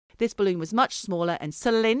This balloon was much smaller and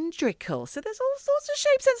cylindrical. So there's all sorts of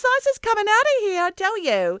shapes and sizes coming out of here, I tell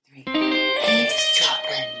you.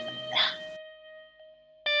 Eavesdropping.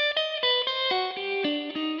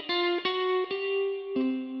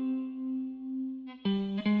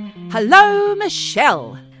 Hello,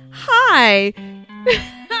 Michelle. Hi.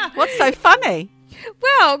 What's so funny?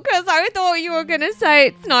 Well, because I thought you were going to say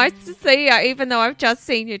it's nice to see you, even though I've just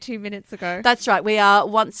seen you 2 minutes ago. That's right. We are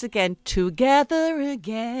once again together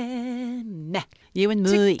again. You and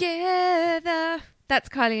me. Together. That's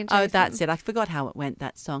Kylie and Jason. Oh, that's it. I forgot how it went,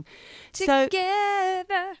 that song.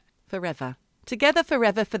 Together. Forever. Together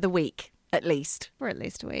forever for the week, at least. For at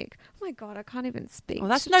least a week. Oh my God, I can't even speak. Well,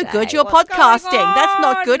 that's today. no good. You're What's podcasting. going That's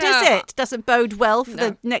not good, on? is it? Doesn't bode well for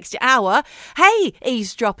the next hour. Hey,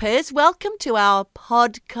 eavesdroppers, welcome to our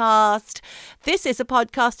podcast. This is a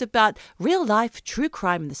podcast about real life, true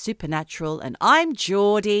crime, and the supernatural. And I'm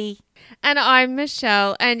Geordie. And I'm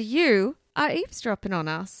Michelle, and you are eavesdropping on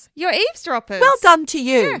us. You're eavesdroppers. Well done to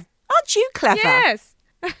you. Yes. Aren't you clever? Yes.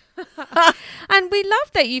 And we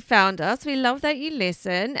love that you found us. We love that you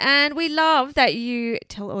listen. And we love that you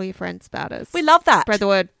tell all your friends about us. We love that. Spread the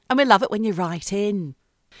word. And we love it when you write in.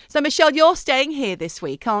 So, Michelle, you're staying here this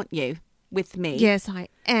week, aren't you? With me. Yes, I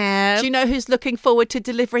am. Do you know who's looking forward to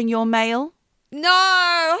delivering your mail? No,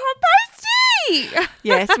 Hot Posty!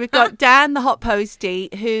 Yes, we've got Dan the Hot Postie,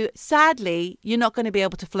 who sadly you're not going to be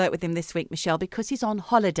able to flirt with him this week, Michelle, because he's on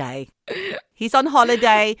holiday. He's on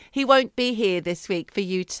holiday. He won't be here this week for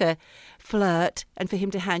you to flirt and for him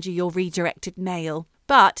to hand you your redirected mail.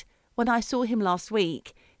 But when I saw him last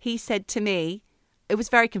week, he said to me, it was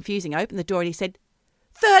very confusing. I opened the door and he said,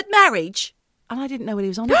 "Third marriage?" And I didn't know what he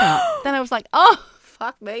was on about. Then I was like, oh,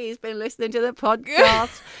 fuck me, he's been listening to the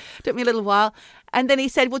podcast. Took me a little while. And then he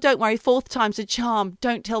said, well, don't worry, fourth time's a charm.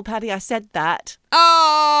 Don't tell Paddy I said that.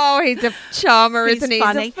 Oh, he's a charmer, isn't he?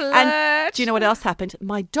 Funny. He's a flirt. And do you know what else happened?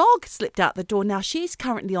 My dog slipped out the door. Now, she's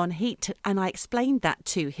currently on heat. And I explained that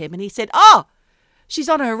to him. And he said, oh, she's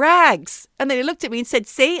on her rags. And then he looked at me and said,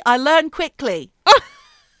 see, I learn quickly.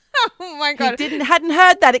 Oh, my God. He hadn't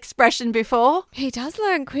heard that expression before. He does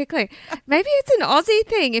learn quickly. Maybe it's an Aussie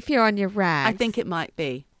thing if you're on your rags. I think it might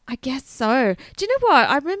be. I guess so. Do you know what?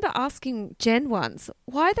 I remember asking Jen once,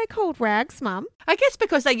 why are they called rags, Mum? I guess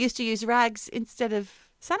because they used to use rags instead of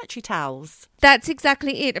sanitary towels. That's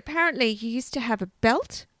exactly it. Apparently, you used to have a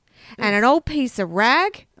belt and an old piece of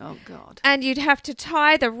rag. Oh, God. And you'd have to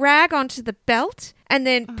tie the rag onto the belt and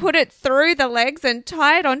then put it through the legs and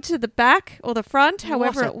tie it onto the back or the front,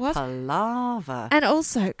 however it was. Palaver. And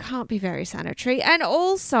also, it can't be very sanitary. And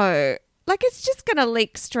also, like, it's just going to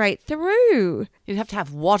leak straight through. You'd have to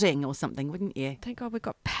have wadding or something, wouldn't you? Thank God we've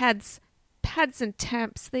got pads and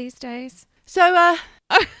tamps these days. So,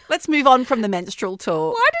 let's move on from the menstrual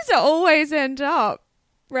talk. Why does it always end up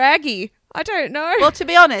raggy? I don't know. Well, to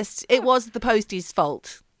be honest, it was the postie's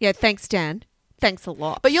fault. Yeah, thanks, Dan. Thanks a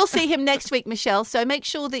lot. But you'll see him next week, Michelle, so make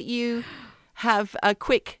sure that you have a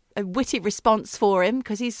witty response for him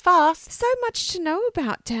because he's fast. So much to know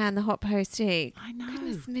about Dan the Hot Postie. I know.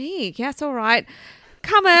 Goodness me. Yes, all right.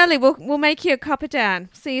 Come early. We'll make you a cup of Dan.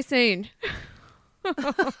 See you soon.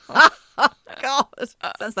 God,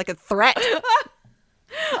 sounds like a threat.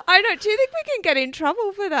 I know. Do you think we can get in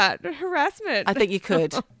trouble for that? Harassment? I think you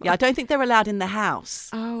could. Yeah, I don't think they're allowed in the house.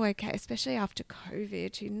 Oh, okay. Especially after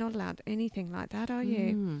COVID. You're not allowed anything like that, are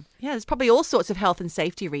you? Yeah, there's probably all sorts of health and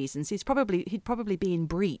safety reasons. He'd probably be in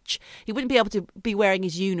breach. He wouldn't be able to be wearing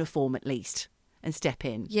his uniform at least and step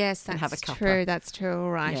in. Yes, and have a that's cuppa. true. That's true.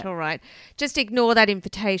 All right. Yeah. All right. Just ignore that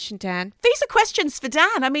invitation, Dan. These are questions for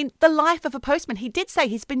Dan. I mean, the life of a postman. He did say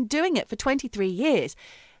he's been doing it for 23 years.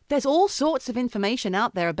 There's all sorts of information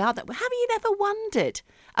out there about that. Have you never wondered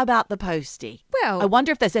about the postie? Well, I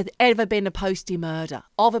wonder if there's ever been a postie murder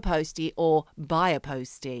of a postie or by a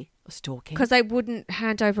postie or stalking. because they wouldn't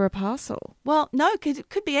hand over a parcel. Well, no, because it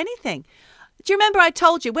could be anything. Do you remember I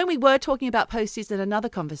told you when we were talking about posties in another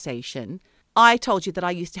conversation, I told you that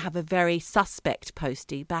I used to have a very suspect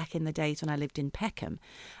postie back in the days when I lived in Peckham.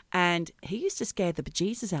 And he used to scare the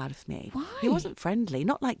bejesus out of me. Why? He wasn't friendly,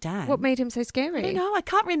 not like Dan. What made him so scary? I don't know. I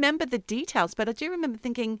can't remember the details, but I do remember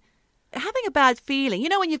thinking, having a bad feeling. You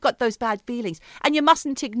know when you've got those bad feelings, and you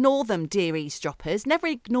mustn't ignore them, dear eavesdroppers. Never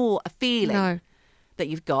ignore a feeling that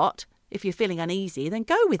you've got. If you're feeling uneasy, then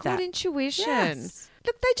go with Good that. intuition. Yes.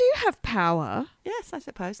 Look, they do have power. Yes, I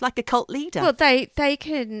suppose. Like a cult leader. Well, they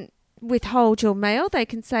can withhold your mail. They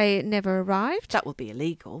can say it never arrived. That would be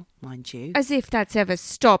illegal, mind you. As if that's ever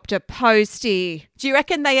stopped a postie. Do you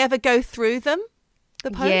reckon they ever go through them? The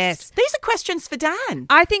post? Yes. These are questions for Dan.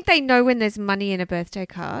 I think they know when there's money in a birthday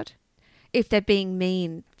card. if they're being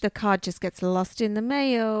mean, the card just gets lost in the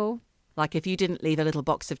mail. Like if you didn't leave a little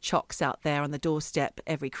box of chocks out there on the doorstep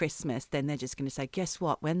every Christmas, then they're just going to say, guess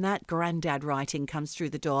what? When that granddad writing comes through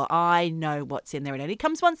the door, I know what's in there. It only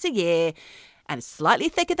comes once a year and it's slightly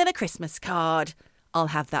thicker than a Christmas card. I'll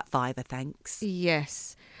have that $5, thanks.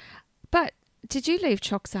 Yes. But did you leave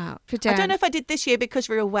chocks out for Dan? I don't know if I did this year because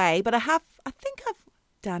we're away, but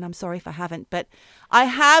Dan, I'm sorry if I haven't, but I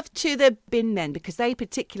have to the bin men because they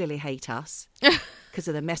particularly hate us because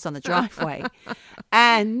of the mess on the driveway.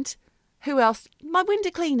 And who else? My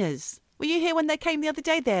window cleaners. Were you here when they came the other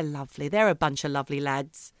day? They're lovely. They're a bunch of lovely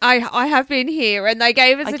lads. I have been here and they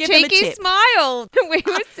gave us a give them a cheeky tip. smile. We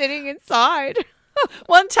were sitting inside.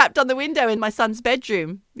 One tapped on the window in my son's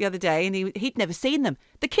bedroom the other day and he'd never seen them.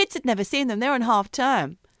 The kids had never seen them. They're on half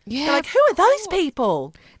term. Yeah, They're like, who are those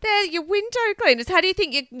people? They're your window cleaners. How do you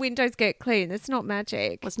think your windows get clean? It's not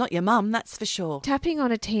magic. Well, it's not your mum, that's for sure. Tapping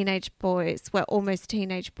on almost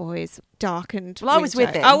teenage boys, darkened Well, I was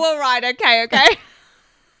window. with them. Oh, well, right. Okay.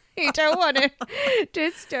 You don't want to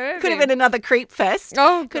disturb Could have him. been another creep fest.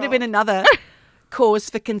 Oh, Could have God. been another cause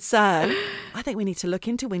for concern. I think we need to look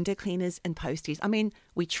into window cleaners and posties. I mean,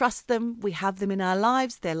 we trust them. We have them in our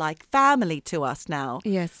lives. They're like family to us now.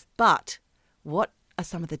 Yes. But what are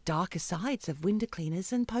some of the darker sides of window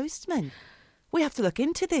cleaners and postmen? We have to look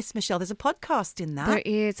into this, Michelle. There's a podcast in that. There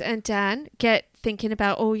is. And Dan, get thinking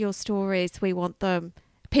about all your stories. We want them.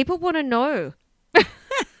 People want to know.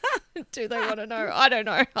 Do they want to know? I don't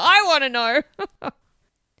know. I want to know.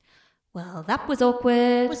 Well, that was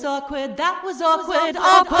awkward. That was awkward.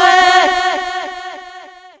 I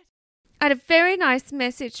had a very nice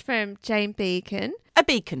message from Jane Beacon. A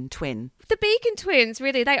Beacon twin. The Beacon twins,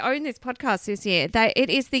 really, they own this podcast this year. It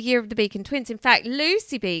is the year of the Beacon twins. In fact,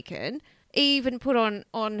 Lucy Beacon even put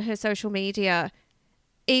on her social media,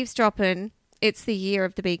 eavesdropping, it's the year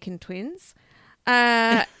of the Beacon twins.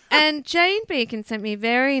 And Jane Beacon sent me a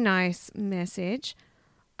very nice message.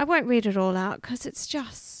 I won't read it all out because it's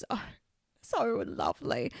just so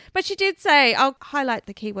lovely. But she did say, I'll highlight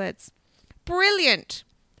the keywords. Brilliant.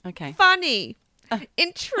 Okay. Funny.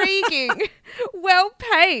 Intriguing.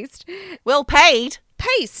 Well-paced. Well paid.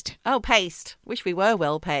 Paced. Oh, paced. Wish we were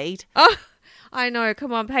well paid. Oh, I know.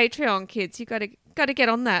 Come on, Patreon kids. You got to get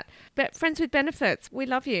on that. But Friends with Benefits, we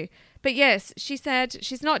love you. But yes, she said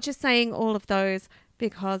she's not just saying all of those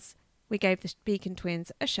because we gave the Beacon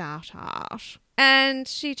twins a shout out. And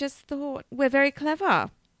she just thought we're very clever.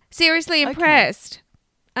 Seriously impressed.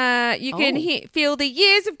 You can feel the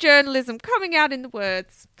years of journalism coming out in the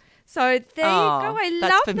words. So there you go. I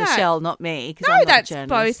that's love for that. Michelle, not me. 'Cause No, I'm not that's a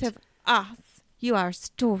journalist. both of us. You are a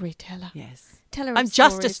storyteller. Yes. Teller of I'm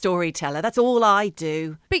just a stories. storyteller. That's all I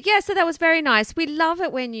do. But yeah, so that was very nice. We love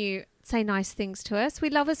it when you say nice things to us. We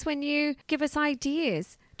love us when you give us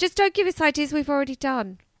ideas. Just don't give us ideas we've already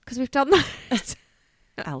done because we've done that.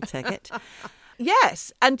 I'll take it.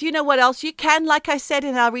 Yes. And you know what else? You can, like I said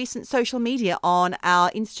in our recent social media on our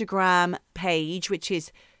Instagram page, which is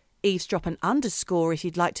eavesdropping_ if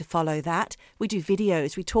you'd like to follow that. We do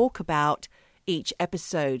videos. We talk about each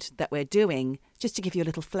episode that we're doing just to give you a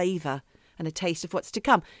little flavour and a taste of what's to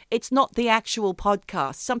come. It's not the actual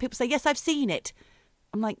podcast. Some people say, yes, I've seen it.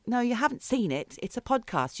 I'm like, no, you haven't seen it. It's a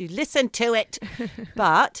podcast. You listen to it.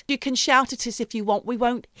 But you can shout at us if you want. We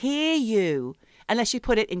won't hear you unless you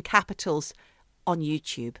put it in capitals on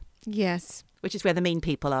YouTube, Yes. which is where the mean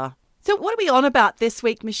people are. So what are we on about this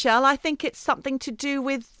week, Michelle? I think it's something to do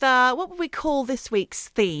with, what would we call this week's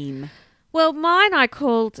theme? Well, mine I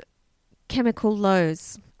called chemical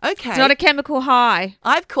lows. Okay. It's not a chemical high.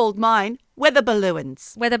 I've called mine weather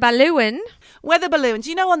balloons. Weather balloon. Weather balloons.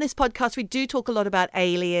 You know, on this podcast, we do talk a lot about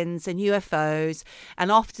aliens and UFOs.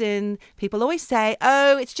 And often people always say,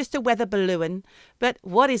 oh, it's just a weather balloon. But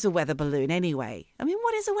what is a weather balloon anyway? I mean,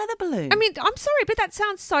 what is a weather balloon? I mean, I'm sorry, but that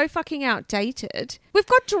sounds so fucking outdated. We've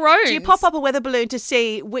got drones. Do you pop up a weather balloon to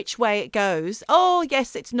see which way it goes? Oh,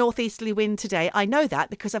 yes, it's northeasterly wind today. I know that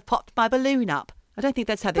because I've popped my balloon up. I don't think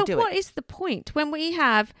that's how they do But what it. is the point? When we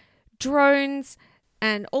have drones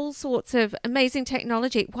and all sorts of amazing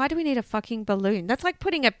technology, why do we need a fucking balloon? That's like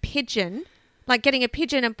putting a pigeon, like getting a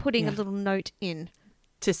pigeon and putting a little note in.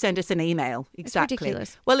 To send us an email. Exactly.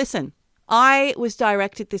 ridiculous. Well, listen, I was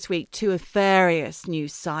directed this week to various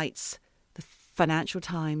news sites, the Financial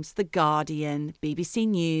Times, The Guardian, BBC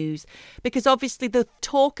News, because obviously the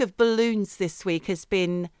talk of balloons this week has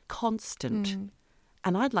been constant.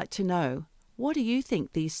 And I'd like to know, what do you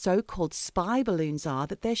think these so-called spy balloons are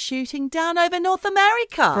that they're shooting down over North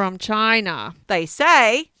America? From China. They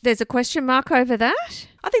say. There's a question mark over that?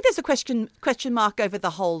 I think there's a question mark over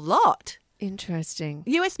the whole lot. Interesting.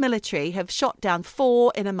 US military have shot down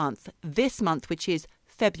 4 in a month. This month, which is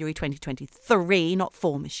February 2023, not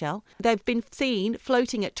 4, Michelle. They've been seen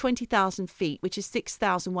floating at 20,000 feet, which is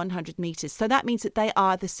 6,100 meters. So that means that they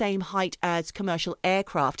are the same height as commercial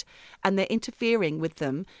aircraft, and they're interfering with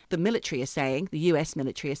them. The military are saying, the US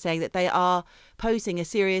military are saying that they are posing a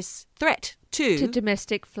serious threat to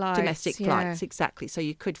domestic flights. Domestic flights, exactly. So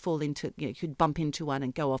you could fall into, you could bump into one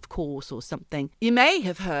and go off course or something. You may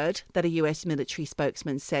have heard that a US military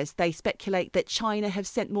spokesman says they speculate that China have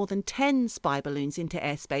sent more than 10 spy balloons into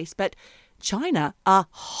airspace, but China are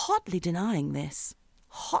hotly denying this.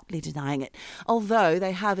 Hotly denying it, although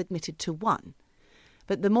they have admitted to one.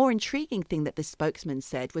 But the more intriguing thing that the spokesman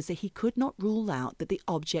said was that he could not rule out that the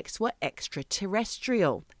objects were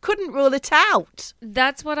extraterrestrial. Couldn't rule it out.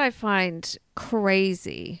 That's what I find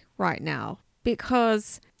crazy right now,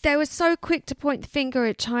 because they were so quick to point the finger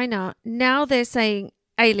at China. Now they're saying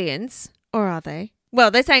aliens, or are they?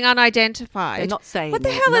 Well, they're saying unidentified. They're not saying what the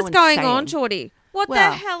it. hell No is one's going saying. on, Geordie? What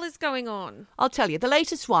the hell is going on? I'll tell you. The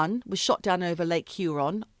latest one was shot down over Lake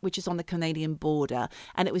Huron, which is on the Canadian border,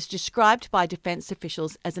 and it was described by defence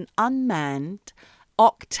officials as an unmanned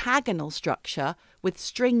octagonal structure with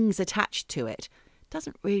strings attached to it.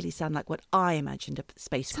 Doesn't really sound like what I imagined a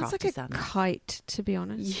spacecraft to Sounds sound like a like. kite, to be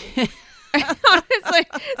honest. Yeah. Honestly,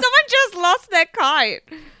 someone just lost their kite.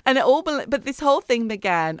 And but this whole thing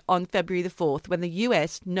began on February the 4th when the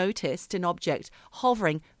US noticed an object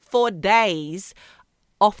hovering for days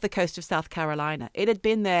off the coast of South Carolina. It had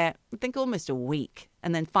been there, I think, almost a week.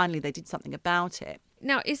 And then finally they did something about it.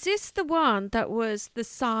 Now, is this the one that was the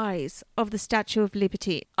size of the Statue of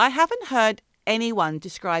Liberty? I haven't heard anyone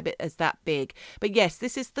describe it as that big. But yes,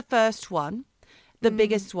 this is the first one, the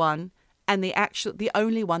biggest one, and the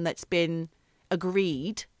only one that's been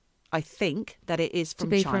agreed, I think, that it is from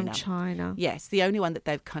China. To be from China. Yes, the only one that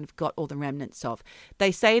they've kind of got all the remnants of.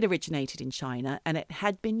 They say it originated in China and it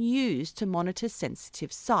had been used to monitor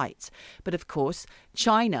sensitive sites. But of course,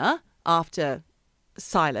 China, after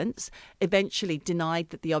silence, eventually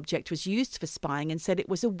denied that the object was used for spying and said it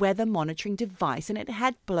was a weather monitoring device and it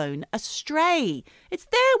had blown astray. It's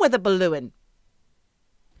their weather balloon.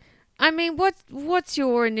 I mean, what's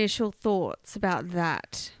your initial thoughts about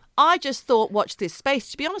that? I just thought, watch this space.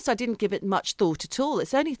 To be honest, I didn't give it much thought at all.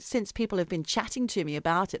 It's only since people have been chatting to me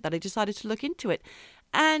about it that I decided to look into it.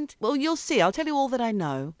 And, well, you'll see. I'll tell you all that I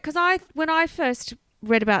know. Because when I first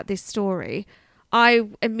read about this story, I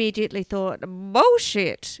immediately thought,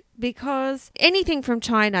 bullshit, because anything from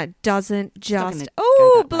China doesn't just,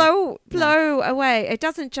 blow away. It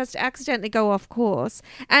doesn't just accidentally go off course.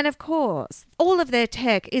 And of course, all of their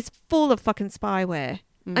tech is full of fucking spyware.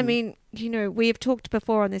 I mean, we have talked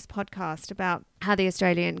before on this podcast about how the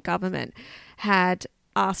Australian government had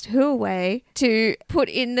asked Huawei to put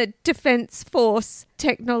in the Defence Force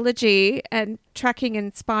technology and tracking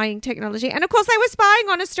and spying technology. And of course, they were spying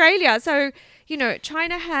on Australia. So,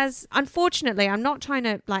 China has, unfortunately, I'm not trying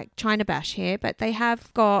to China bash here, but they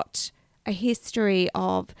have got a history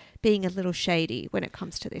of being a little shady when it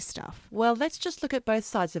comes to this stuff. Well, let's just look at both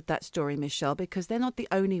sides of that story, Michelle, because they're not the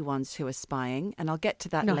only ones who are spying, and I'll get to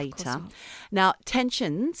that later. Now,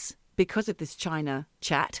 tensions, because of this China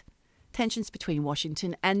chat, tensions between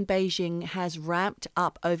Washington and Beijing has ramped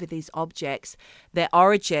up over these objects, their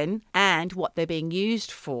origin, and what they're being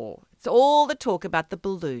used for. It's all the talk about the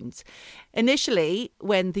balloons. Initially,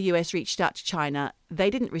 when the US reached out to China, they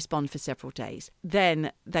didn't respond for several days.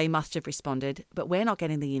 Then they must have responded, but we're not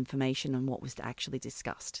getting the information on what was actually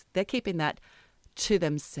discussed. They're keeping that to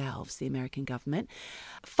themselves, the American government.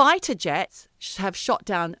 Fighter jets have shot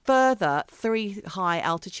down further 3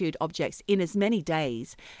 high-altitude objects in as many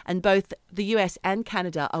days, and both the US and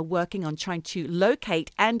Canada are working on trying to locate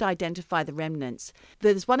and identify the remnants.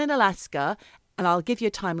 There's one in Alaska, and I'll give you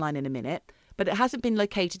a timeline in a minute, but it hasn't been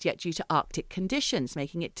located yet due to Arctic conditions,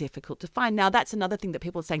 making it difficult to find. Now, that's another thing that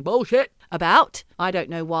people are saying bullshit about. I don't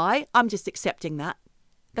know why. I'm just accepting that.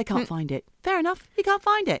 They can't find it. Fair enough. You can't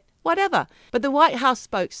find it. Whatever. But the White House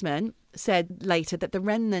spokesman said later that the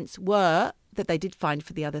remnants that they did find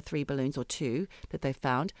for the other 3 balloons, or 2 that they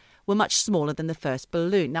found, were much smaller than the first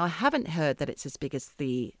balloon. Now, I haven't heard that it's as big as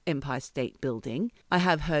the Empire State Building. I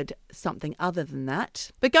have heard something other than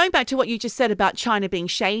that. But going back to what you just said about China being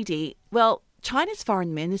shady, well, China's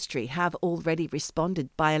foreign ministry have already responded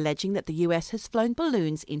by alleging that the US has flown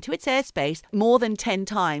balloons into its airspace more than 10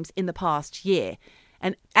 times in the past year.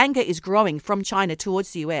 And anger is growing from China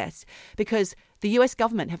towards the US because the US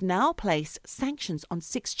government have now placed sanctions on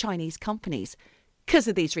 6 Chinese companies because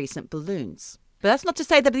of these recent balloons. But that's not to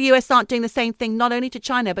say that the US aren't doing the same thing, not only to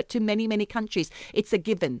China, but to many, many countries. It's a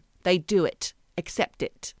given. They do it. accept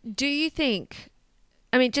it. Do you think,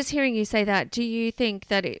 I mean, just hearing you say that, do you think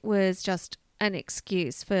that it was just an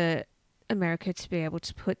excuse for America to be able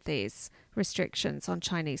to put these restrictions on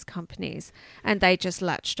Chinese companies and they just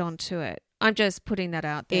latched onto it? I'm just putting that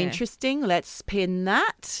out there. Interesting. Let's pin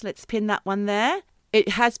that. Let's pin that one there. It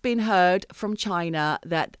has been heard from China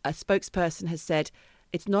that a spokesperson has said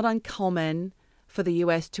it's not uncommon for the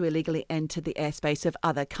US to illegally enter the airspace of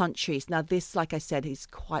other countries. Now, this, like I said, is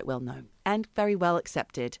quite well known and very well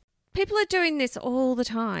accepted. People are doing this all the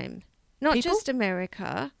time, not People? just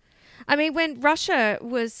America. I mean, when Russia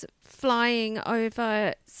was flying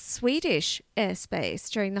over Swedish airspace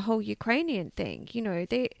during the whole Ukrainian thing, you know,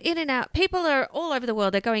 they're in and out. People are all over the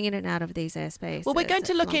world. They're going in and out of these airspaces. Well, we're going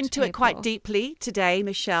to look into it quite deeply today,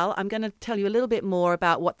 Michelle. I'm going to tell you a little bit more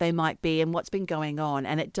about what they might be and what's been going on.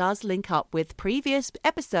 And it does link up with previous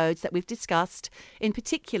episodes that we've discussed, in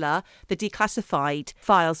particular, the declassified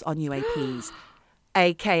files on UAPs.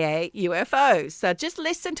 AKA UFOs. So just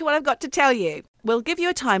listen to what I've got to tell you. We'll give you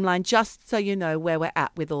a timeline just so you know where we're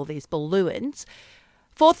at with all these balloons.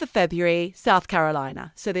 4th of February, South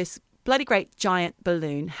Carolina. So this bloody great giant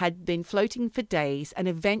balloon had been floating for days and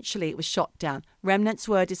eventually it was shot down. Remnants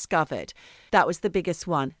were discovered. That was the biggest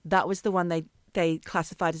one. That was the one they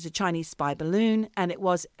classified as a Chinese spy balloon, and it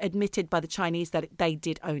was admitted by the Chinese that they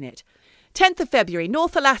did own it. 10th of February,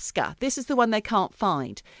 North Alaska. This is the one they can't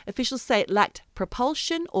find. Officials say it lacked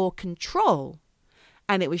propulsion or control,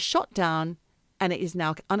 and it was shot down, and it is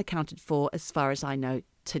now unaccounted for as far as I know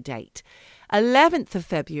to date. 11th of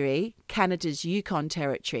February, Canada's Yukon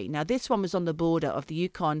Territory. Now, this one was on the border of the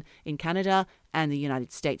Yukon in Canada and the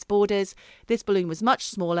United States borders. This balloon was much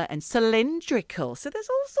smaller and cylindrical. So there's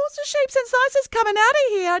all sorts of shapes and sizes coming out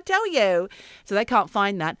of here, I tell you. So they can't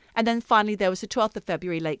find that. And then finally, there was the 12th of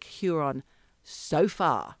February, Lake Huron. So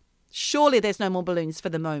far, surely there's no more balloons for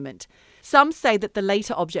the moment. Some say that the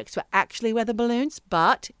later objects were actually weather balloons,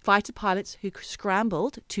 but fighter pilots who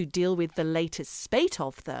scrambled to deal with the latest spate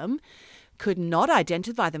of them could not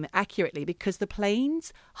identify them accurately because the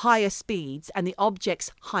plane's higher speeds and the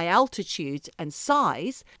object's high altitudes and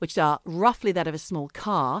size, which are roughly that of a small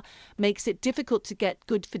car, makes it difficult to get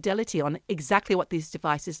good fidelity on exactly what these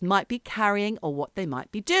devices might be carrying or what they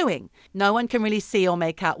might be doing. No one can really see or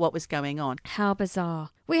make out what was going on. How bizarre.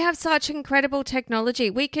 We have such incredible technology.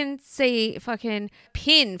 We can see fucking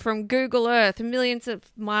pin from Google Earth millions of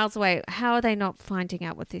miles away. How are they not finding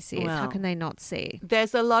out what this is? Well, how can they not see?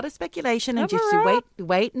 There's a lot of speculation, and just to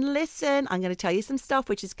wait and listen. I'm going to tell you some stuff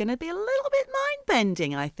which is going to be a little bit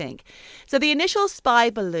mind-bending, I think. So the initial spy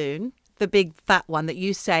balloon, the big fat one that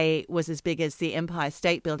you say was as big as the Empire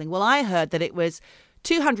State Building, well, I heard that it was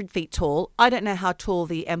 200 feet tall. I don't know how tall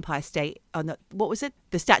the Empire State, what was it?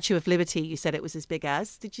 The Statue of Liberty, you said it was as big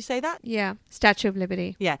as. Did you say that? Yeah, Statue of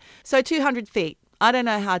Liberty. Yeah, so 200 feet. I don't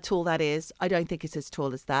know how tall that is. I don't think it's as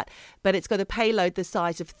tall as that. But it's got a payload the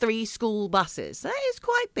size of 3 school buses. That is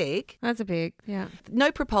quite big. That's a big, yeah.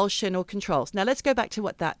 No propulsion or controls. Now, let's go back to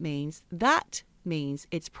what that means. That means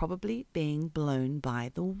it's probably being blown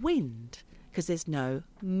by the wind because there's no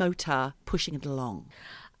motor pushing it along.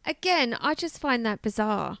 Again, I just find that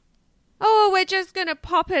bizarre. Oh, we're just going to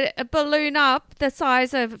pop a balloon up the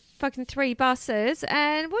size of fucking 3 buses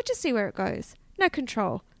and we'll just see where it goes. No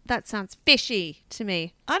control. That sounds fishy to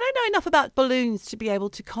me. I don't know enough about balloons to be able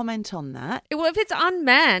to comment on that. Well, if it's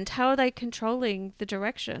unmanned, how are they controlling the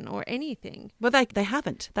direction or anything? Well, they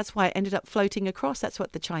haven't. That's why it ended up floating across. That's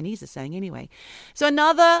what the Chinese are saying anyway. So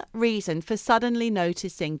another reason for suddenly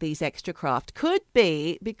noticing these extra craft could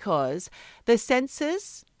be because the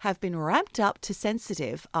sensors have been ramped up to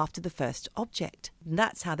sensitive after the first object. And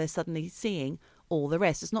that's how they're suddenly seeing all the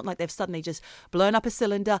rest. It's not like they've suddenly just blown up a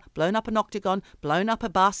cylinder, blown up an octagon, blown up a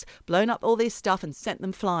bus, blown up all this stuff and sent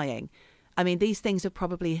them flying. I mean, these things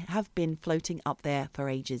have been floating up there for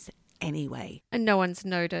ages anyway. And no one's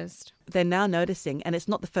noticed. They're now noticing, and it's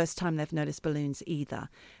not the first time they've noticed balloons either.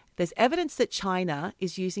 There's evidence that China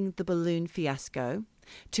is using the balloon fiasco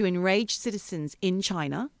to enrage citizens in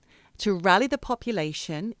China, to rally the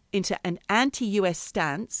population into an anti-US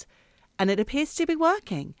stance, and it appears to be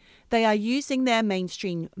working. They are using their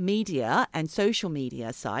mainstream media and social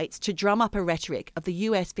media sites to drum up a rhetoric of the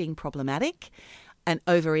US being problematic and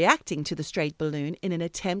overreacting to the strayed balloon in an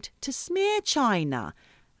attempt to smear China.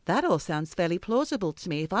 That all sounds fairly plausible to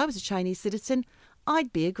me. If I was a Chinese citizen,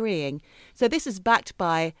 I'd be agreeing. So this is backed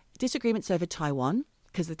by disagreements over Taiwan,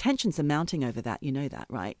 because the tensions are mounting over that. You know that,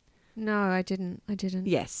 right? No, I didn't.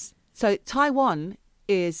 Yes. So Taiwan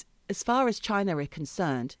is, as far as China are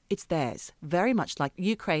concerned, it's theirs, very much like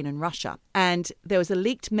Ukraine and Russia. And there was a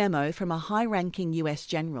leaked memo from a high-ranking US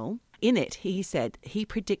general in it, he said he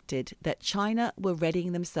predicted that China were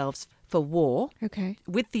readying themselves for war Okay.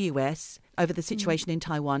 with the US over the situation in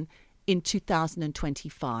Taiwan in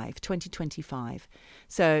 2025.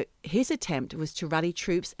 So his attempt was to rally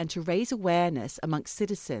troops and to raise awareness amongst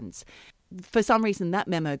citizens. For some reason, that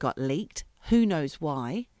memo got leaked. Who knows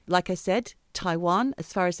why? Like I said, Taiwan,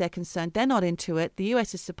 as far as they're concerned, they're not into it. The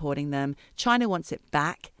US is supporting them. China wants it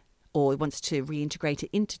back or wants to reintegrate it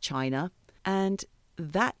into China. And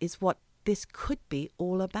that is what this could be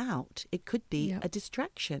all about. It could be a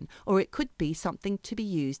distraction, or it could be something to be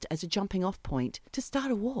used as a jumping off point to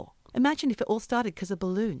start a war. Imagine if it all started because of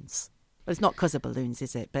balloons. Well, it's not because of balloons,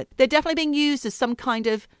 is it? But they're definitely being used as some kind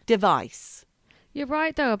of device. You're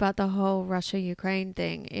right, though, about the whole Russia-Ukraine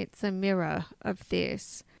thing. It's a mirror of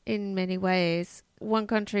this in many ways. One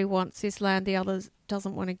country wants this land, the other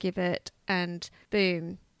doesn't want to give it, and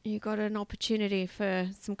boom, you got an opportunity for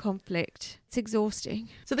some conflict. It's exhausting.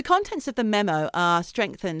 So the contents of the memo are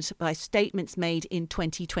strengthened by statements made in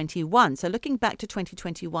 2021. So looking back to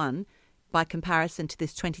 2021, by comparison to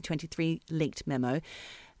this 2023 leaked memo,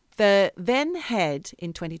 the then head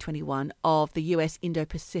in 2021 of the US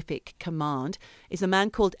Indo-Pacific Command is a man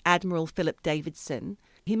called Admiral Philip Davidson.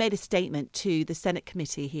 He made a statement to the Senate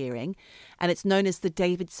committee hearing, and it's known as the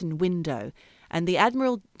Davidson window. And the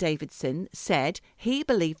Admiral Davidson said he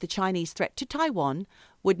believed the Chinese threat to Taiwan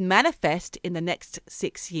would manifest in the next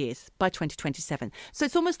 6 years by 2027. So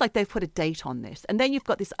it's almost like they've put a date on this. And then you've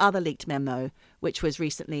got this other leaked memo, which was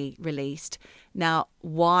recently released. Now,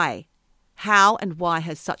 why? How and why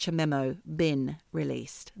has such a memo been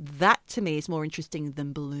released? That, to me, is more interesting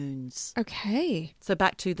than balloons. Okay. So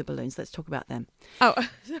back to the balloons. Let's talk about them. Oh,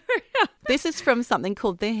 sorry. This is from something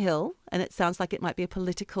called The Hill, and it sounds like it might be a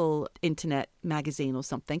political internet magazine or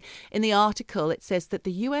something. In the article, it says that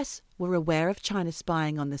the US were aware of China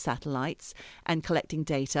spying on the satellites and collecting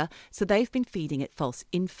data, so they've been feeding it false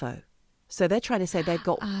info. So they're trying to say they've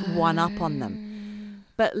got one up on them.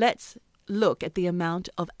 But let's look at the amount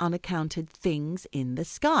of unaccounted things in the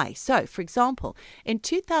sky. So, for example, in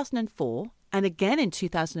 2004 and again in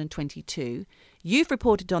 2022, you've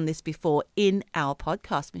reported on this before in our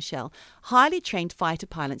podcast, Michelle, highly trained fighter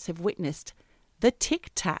pilots have witnessed the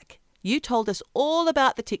Tic Tac. You told us all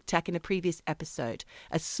about the Tic Tac in a previous episode,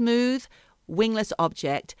 a smooth, wingless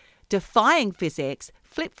object defying physics,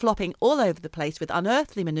 flip-flopping all over the place with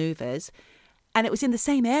unearthly maneuvers, and it was in the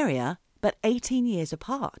same area but 18 years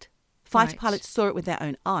apart. Fighter pilots saw it with their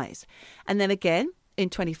own eyes. And then again, in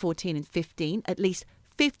 2014 and 15, at least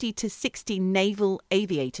 50 to 60 naval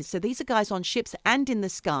aviators, so these are guys on ships and in the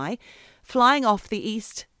sky, flying off the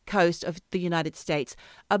east coast of the United States,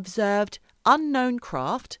 observed unknown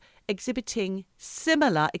craft exhibiting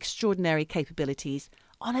similar extraordinary capabilities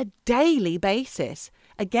on a daily basis.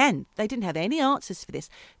 Again, they didn't have any answers for this.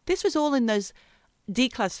 This was all in those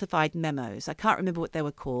declassified memos. I can't remember what they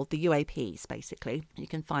were called, the UAPs, basically. You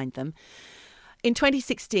can find them. In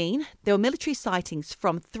 2016, there were military sightings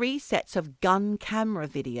from 3 sets of gun camera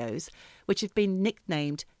videos, which have been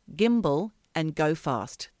nicknamed Gimbal and Go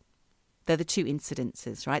Fast. They're the 2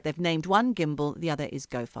 incidences, right? They've named one Gimbal, the other is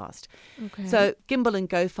Go Fast. Okay. So Gimbal and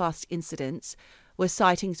Go Fast incidents were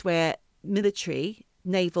sightings where military,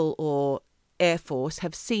 naval or Air Force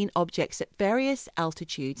have seen objects at various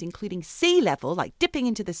altitudes, including sea level, like dipping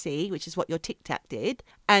into the sea, which is what your Tic Tac did,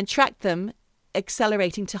 and tracked them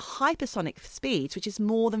accelerating to hypersonic speeds, which is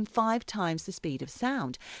more than 5 times the speed of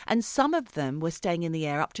sound. And some of them were staying in the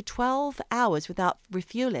air up to 12 hours without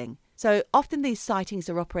refueling. So often these sightings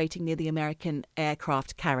are operating near the American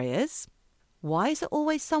aircraft carriers. Why is it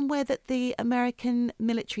always somewhere that the American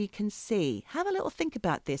military can see? Have a little think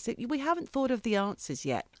about this. We haven't thought of the answers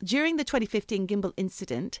yet. During the 2015 Gimbal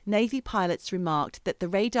incident, Navy pilots remarked that the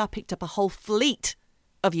radar picked up a whole fleet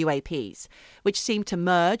of UAPs, which seemed to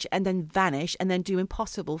merge and then vanish and then do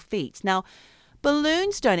impossible feats. Now,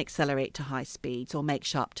 balloons don't accelerate to high speeds or make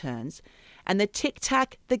sharp turns. And the Tic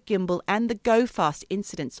Tac, the Gimbal and the Go Fast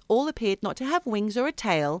incidents all appeared not to have wings or a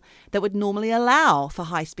tail that would normally allow for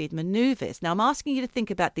high-speed maneuvers. Now, I'm asking you to think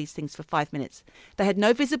about these things for 5 minutes. They had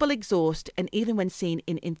no visible exhaust, and even when seen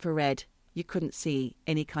in infrared, you couldn't see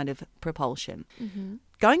any kind of propulsion. Mm-hmm.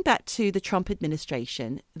 Going back to the Trump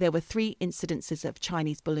administration, there were 3 incidences of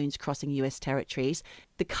Chinese balloons crossing U.S. territories.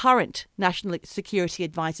 The current National Security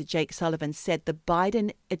Advisor, Jake Sullivan, said the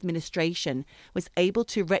Biden administration was able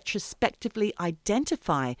to retrospectively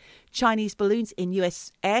identify Chinese balloons in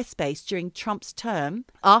U.S. airspace during Trump's term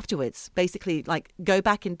afterwards, basically like go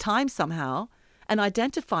back in time somehow and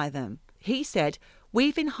identify them. He said,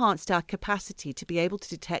 "We've enhanced our capacity to be able to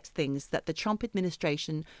detect things that the Trump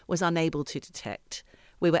administration was unable to detect.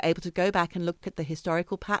 we were able to go back and look at the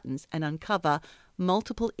historical patterns and uncover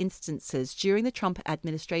multiple instances during the Trump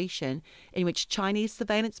administration in which Chinese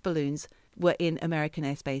surveillance balloons were in American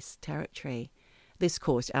airspace territory. This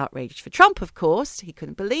caused outrage for Trump, of course. He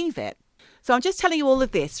couldn't believe it. So I'm just telling you all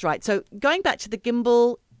of this, right? So going back to the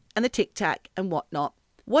gimbal and the Tic Tac and whatnot,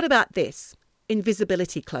 what about this?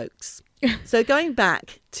 Invisibility cloaks. So going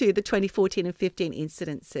back to the 2014 and 15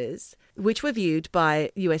 incidences, which were viewed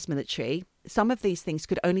by US military, some of these things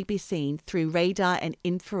could only be seen through radar and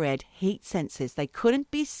infrared heat sensors. They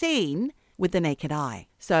couldn't be seen with the naked eye.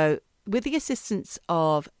 So with the assistance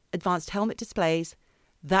of advanced helmet displays,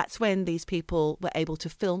 that's when these people were able to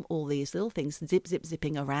film all these little things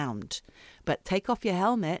zipping around. But take off your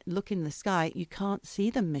helmet, look in the sky, you can't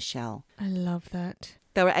see them, Michelle. I love that.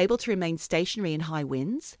 They were able to remain stationary in high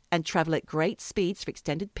winds and travel at great speeds for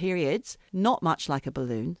extended periods, not much like a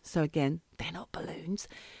balloon. So again, they're not balloons.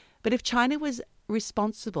 But if China was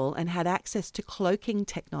responsible and had access to cloaking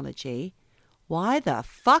technology, why the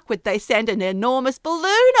fuck would they send an enormous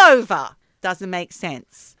balloon over? Doesn't make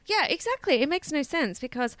sense. Yeah, exactly. It makes no sense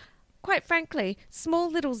because, quite frankly, small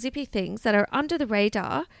little zippy things that are under the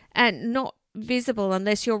radar and not visible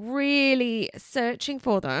unless you're really searching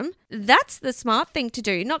for them, that's the smart thing to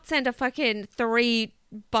do. Not send a fucking 3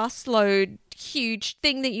 busload huge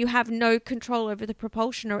thing that you have no control over the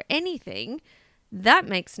propulsion or anything. That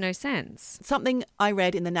makes no sense. Something I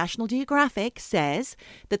read in the National Geographic says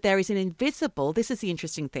that there is an invisible, this is the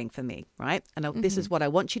interesting thing for me, right? And this is what I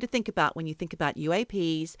want you to think about when you think about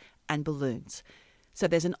UAPs and balloons. So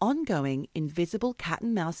there's an ongoing invisible cat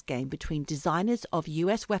and mouse game between designers of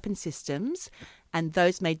US weapon systems and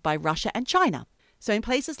those made by Russia and China. So in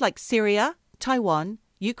places like Syria, Taiwan,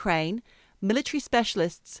 Ukraine, military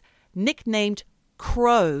specialists nicknamed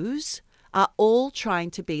crows are all trying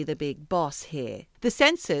to be the big boss here. The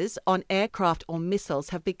sensors on aircraft or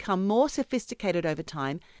missiles have become more sophisticated over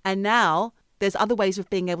time, and now there's other ways of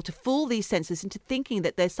being able to fool these sensors into thinking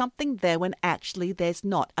that there's something there when actually there's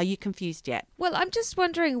not. Are you confused yet? Well, I'm just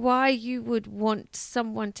wondering why you would want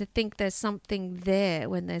someone to think there's something there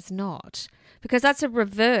when there's not. Because that's a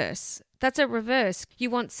reverse. That's a reverse.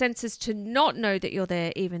 You want sensors to not know that you're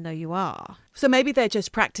there even though you are. So maybe they're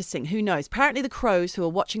just practicing. Who knows? Apparently the crows who are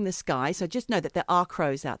watching the sky, so just know that there are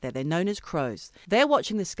crows out there. They're known as crows. They're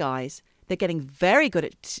watching the skies. They're getting very good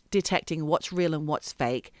at detecting what's real and what's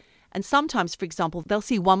fake. And sometimes, for example, they'll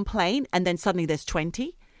see one plane and then suddenly there's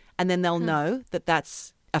 20 and then they'll know that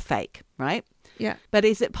that's a fake, right? Yeah. But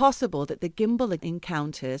is it possible that the gimbal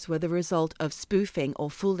encounters were the result of spoofing or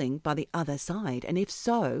fooling by the other side? And if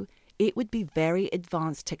so, it would be very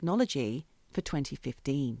advanced technology for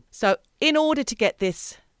 2015. So in order to get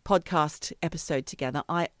this podcast episode together,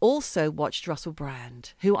 I also watched Russell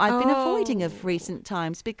Brand, who I've been avoiding of recent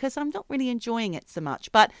times because I'm not really enjoying it so much.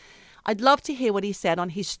 But I'd love to hear what he said on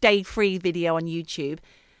his Stay Free video on YouTube.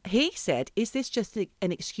 He said, is this just an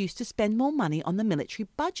excuse to spend more money on the military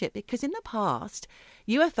budget? Because in the past,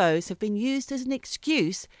 UFOs have been used as an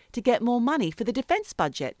excuse to get more money for the defense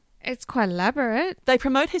budget. It's quite elaborate. They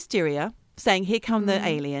promote hysteria, saying, here come the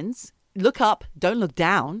aliens. Look up, don't look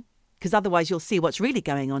down, because otherwise you'll see what's really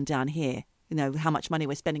going on down here. You know, how much money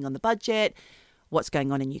we're spending on the budget, what's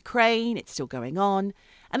going on in Ukraine, it's still going on.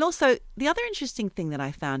 And also, the other interesting thing that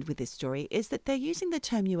I found with this story is that they're using the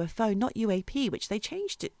term UFO, not UAP, which they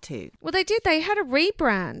changed it to. Well, they did. They had a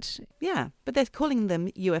rebrand. Yeah, but they're calling them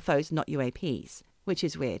UFOs, not UAPs, which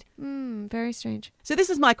is weird. Very strange. So this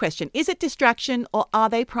is my question. Is it distraction or are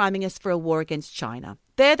they priming us for a war against China?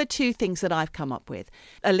 They're the two things that I've come up with.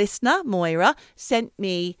 A listener, Moira, sent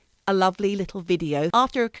me a lovely little video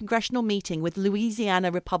after a congressional meeting with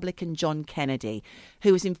Louisiana Republican John Kennedy,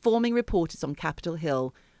 who was informing reporters on Capitol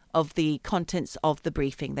Hill of the contents of the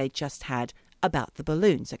briefing they just had about the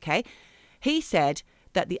balloons, okay? He said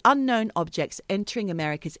that the unknown objects entering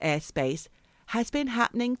America's airspace has been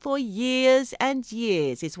happening for years and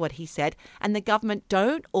years, is what he said, and the government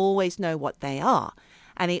don't always know what they are.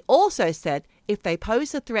 And he also said if they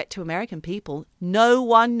pose a threat to American people, no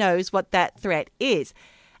one knows what that threat is.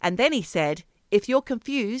 And then he said, if you're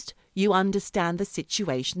confused, you understand the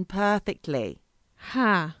situation perfectly.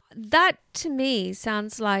 That to me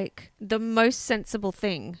sounds like the most sensible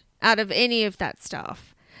thing out of any of that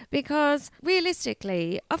stuff. Because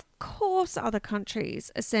realistically, of course other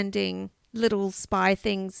countries are sending little spy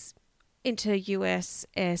things into US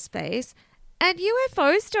airspace. And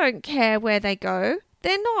UFOs don't care where they go.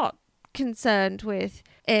 They're not concerned with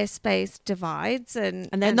airspace divides and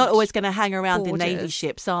they're not always going to hang around borders. the Navy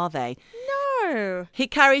ships, are they? No. He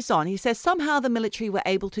carries on. He says somehow the military were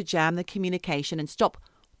able to jam the communication and stop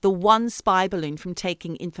the one spy balloon from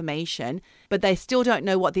taking information, but they still don't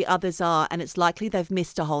know what the others are, and it's likely they've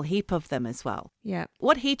missed a whole heap of them as well. Yeah.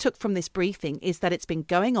 What he took from this briefing is that it's been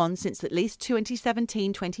going on since at least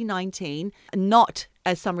 2017, 2019, not,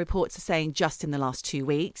 as some reports are saying, just in the last 2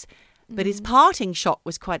 weeks. But his parting shot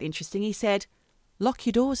was quite interesting. He said, "Lock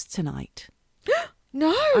your doors tonight."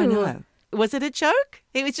 No. I know. Was it a joke?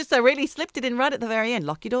 He was just really slipped it in right at the very end.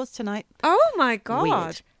 "Lock your doors tonight." Oh, my God.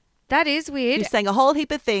 Weird. That is weird. He was saying a whole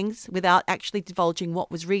heap of things without actually divulging what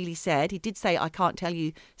was really said. He did say, "I can't tell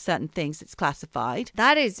you certain things. It's classified."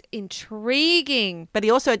 That is intriguing. But he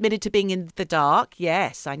also admitted to being in the dark.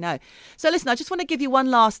 Yes, I know. So listen, I just want to give you one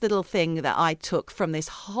last little thing that I took from this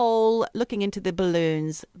whole looking into the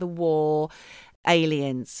balloons, the war,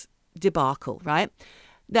 aliens debacle, right?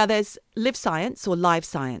 Now, there's Live Science or Live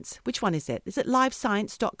Science. Which one is it? Is it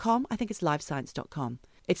livescience.com? I think it's livescience.com.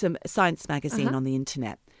 It's a science magazine on the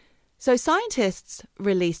internet. So scientists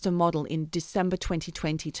released a model in December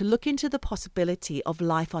 2020 to look into the possibility of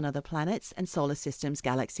life on other planets and solar systems,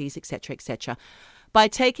 galaxies, etc., by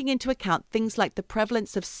taking into account things like the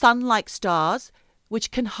prevalence of sun-like stars, which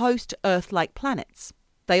can host Earth-like planets.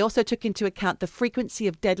 They also took into account the frequency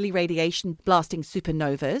of deadly radiation blasting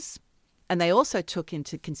supernovas. And they also took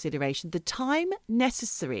into consideration the time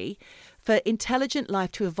necessary for intelligent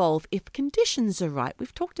life to evolve if conditions are right.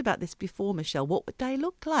 We've talked about this before, Michelle. What would they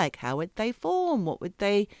look like? How would they form? What would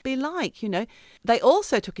they be like? You know, they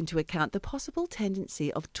also took into account the possible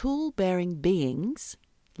tendency of tool-bearing beings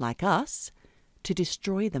like us to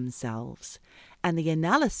destroy themselves. And the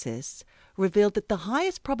analysis revealed that the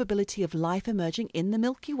highest probability of life emerging in the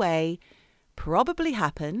Milky Way probably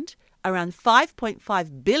happened around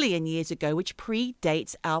 5.5 billion years ago, which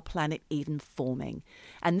predates our planet even forming.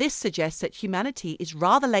 And this suggests that humanity is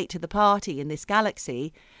rather late to the party in this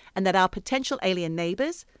galaxy and that our potential alien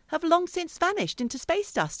neighbours have long since vanished into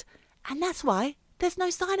space dust. And that's why there's no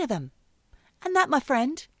sign of them. And that, my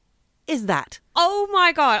friend, is that. Oh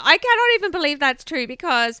my God. I cannot even believe that's true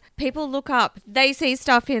because people look up, they see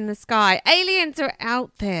stuff in the sky. Aliens are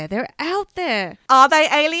out there. They're out there. Are they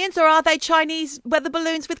aliens or are they Chinese weather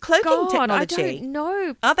balloons with cloaking God, technology? I don't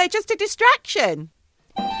know. Are they just a distraction?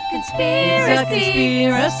 Conspiracy. It's a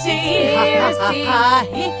conspiracy. Conspiracy.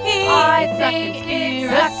 I think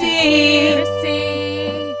it's a conspiracy.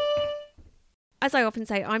 As I often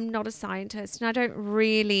say, I'm not a scientist and I don't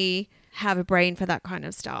really have a brain for that kind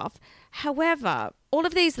of stuff. However, all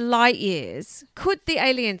of these light years, could the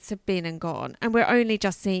aliens have been and gone and we're only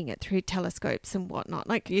just seeing it through telescopes and whatnot?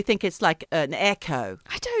 Like, You think it's like an echo?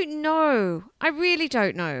 I don't know. I really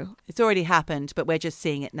don't know. It's already happened, but we're just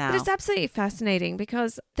seeing it now. But it's absolutely fascinating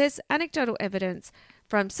because there's anecdotal evidence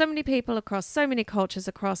from so many people across so many cultures,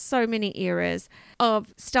 across so many eras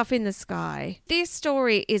of stuff in the sky. This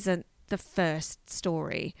story isn't the first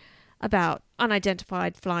story about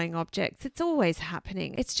unidentified flying objects. It's always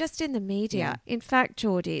happening. It's just in the media. Yeah. In fact,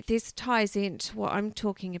 Geordie, this ties into what I'm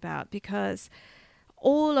talking about because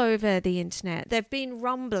all over the internet, there have been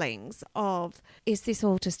rumblings of, is this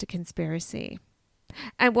all just a conspiracy?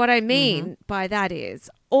 And what I mean by that is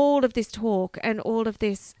all of this talk and all of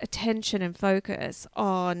this attention and focus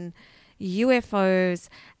on UFOs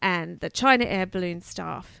and the China air balloon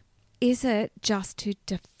stuff, is it just to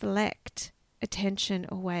deflect attention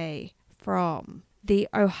away from the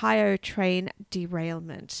Ohio train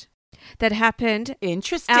derailment that happened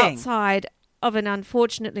Interesting. outside of an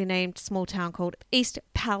unfortunately named small town called East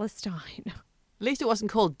Palestine? At least it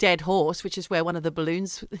wasn't called Dead Horse, which is where one of the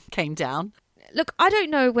balloons came down. Look, I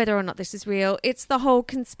don't know whether or not this is real. It's the whole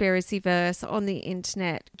conspiracy verse on the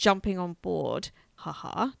internet jumping on board.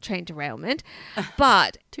 Haha, train derailment.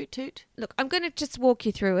 But Toot toot. look, I'm going to just walk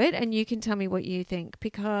you through it and you can tell me what you think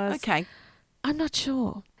because Okay. I'm not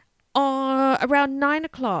sure. Around 9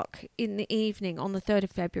 o'clock in the evening on the 3rd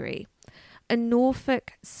of February, a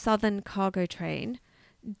Norfolk Southern cargo train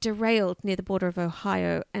derailed near the border of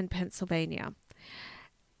Ohio and Pennsylvania.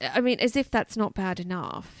 I mean, as if that's not bad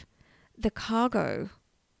enough. The cargo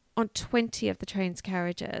on 20 of the train's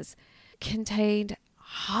carriages contained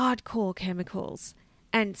hardcore chemicals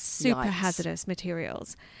and super Yikes. hazardous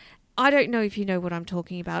materials. I don't know if you know what I'm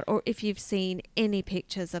talking about or if you've seen any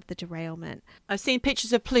pictures of the derailment. I've seen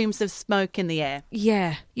pictures of plumes of smoke in the air.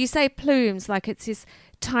 Yeah, you say plumes like it's this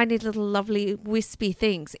tiny little lovely wispy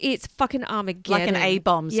things. It's fucking Armageddon. Like an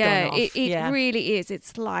A-bomb's yeah, gone off. It really is.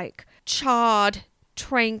 It's like charred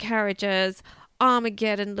train carriages,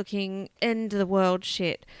 Armageddon looking end of the world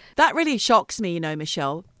shit. That really shocks me,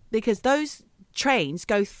 Michelle, because those trains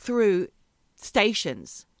go through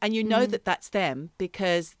stations and you know that that's them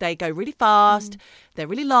because they go really fast, they're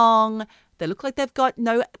really long, They look like they've got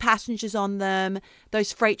no passengers on them.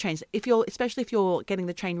 Those freight trains, especially if you're getting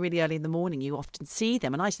the train really early in the morning, you often see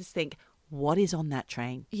them. And I just think, what is on that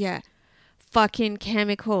train? Yeah. Fucking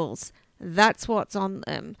chemicals. That's what's on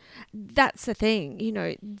them. That's the thing. You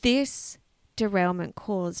know, this derailment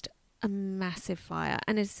caused a massive fire.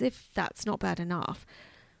 And as if that's not bad enough,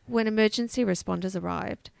 when emergency responders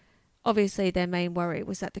arrived, obviously their main worry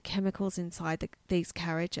was that the chemicals inside these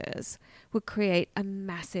carriages would create a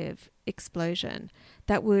massive explosion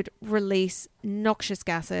that would release noxious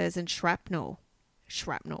gases and shrapnel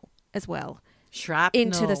as well.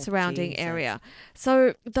 Into the surrounding area.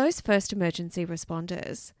 So those first emergency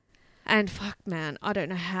responders, and fuck man, I don't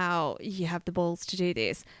know how you have the balls to do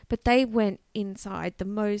this, but they went inside the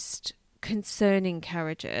most concerning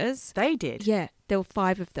carriages. They did? Yeah, there were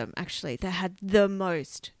 5 of them actually that had the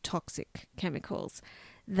most toxic chemicals.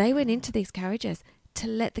 They went into these carriages to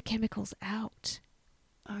let the chemicals out.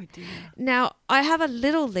 Oh dear. Now, I have a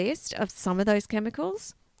little list of some of those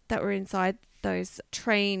chemicals that were inside those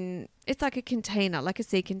train. It's like a container, like a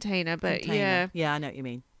sea container, but yeah. Yeah, I know what you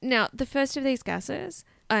mean. Now, the first of these gases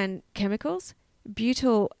and chemicals,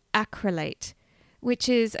 butyl acrylate, which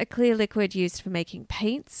is a clear liquid used for making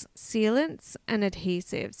paints, sealants, and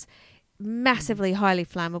adhesives. Massively highly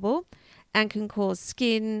flammable and can cause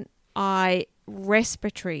skin, eye,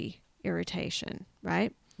 respiratory irritation,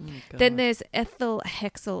 right? Then there's ethyl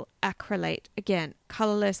hexyl acrylate, again,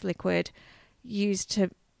 colorless liquid used to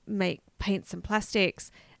make paints and plastics,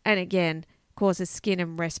 and again, causes skin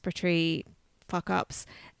and respiratory fuck-ups.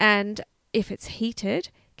 And if it's heated,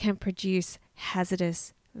 can produce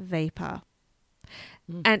hazardous vapor.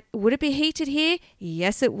 And would it be heated here?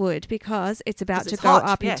 Yes, it would, because it's about to go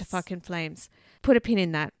up into fucking flames. Put a pin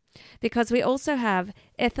in that. Because we also have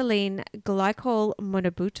ethylene glycol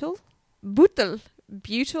monobutyl. Butyl.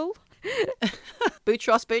 Boutros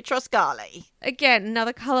Ghali. Again,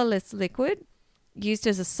 another colorless liquid used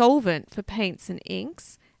as a solvent for paints and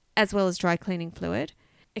inks, as well as dry cleaning fluid.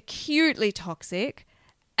 Acutely toxic,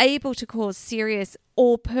 able to cause serious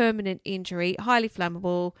or permanent injury, highly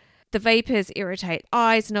flammable. The vapors irritate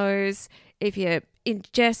eyes, nose. If you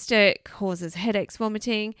ingest it, causes headaches,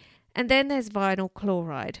 vomiting. And then there's vinyl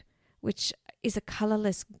chloride, which is a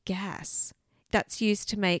colorless gas that's used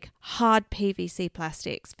to make hard PVC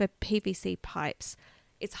plastics for PVC pipes.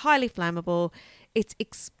 It's highly flammable. It's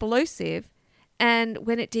explosive. And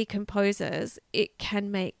when it decomposes, it can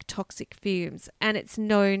make toxic fumes. And it's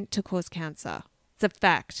known to cause cancer. It's a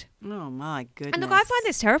fact. Oh, my goodness. And look, I find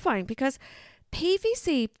this terrifying because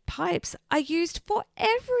PVC pipes are used for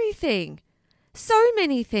everything. So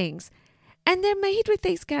many things. And they're made with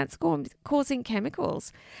these cancer-causing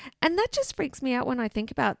chemicals. And that just freaks me out when I think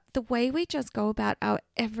about the way we just go about our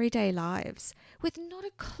everyday lives with not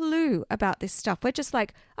a clue about this stuff. We're just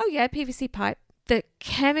like, oh yeah, PVC pipe. The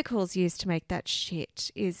chemicals used to make that shit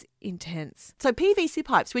is intense. So PVC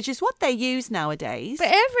pipes, which is what they use nowadays. For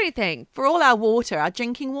everything. For all our water, our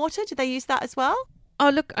drinking water, do they use that as well? Oh,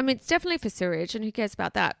 look, I mean, it's definitely for sewage, and who cares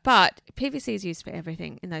about that? But PVC is used for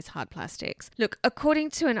everything in those hard plastics. Look, according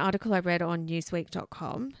to an article I read on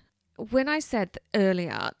Newsweek.com, when I said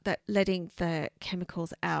earlier that letting the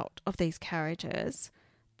chemicals out of these carriages,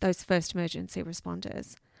 those first emergency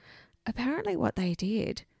responders, apparently what they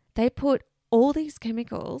did, they put all these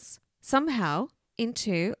chemicals somehow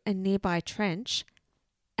into a nearby trench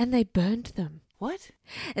and they burned them. What?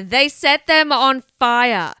 They set them on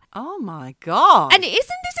fire. Oh my God. And isn't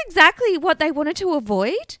this exactly what they wanted to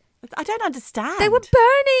avoid? I don't understand. They were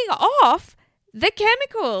burning off the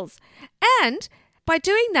chemicals. And by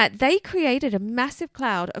doing that, they created a massive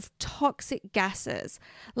cloud of toxic gases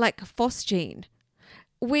like phosgene,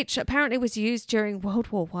 which apparently was used during World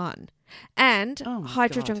War I. And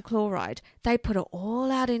hydrogen chloride. They put it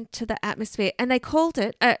all out into the atmosphere and they called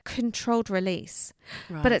it a controlled release.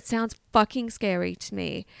 Right. But it sounds fucking scary to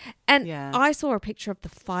me. And I saw a picture of the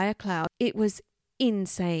fire cloud. It was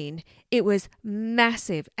insane. It was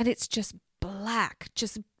massive and it's just black,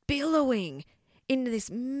 just billowing into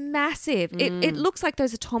this massive, it looks like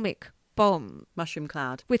those atomic bomb. Mushroom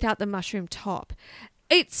cloud. Without the mushroom top.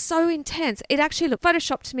 It's so intense. It actually looked,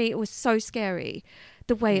 photoshopped to me, it was so scary.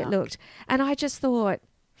 The way it looked. And I just thought,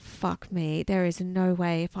 fuck me, there is no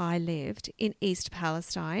way if I lived in East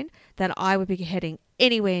Palestine that I would be heading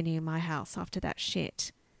anywhere near my house after that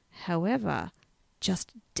shit. However,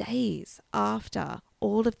 just days after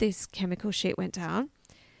all of this chemical shit went down,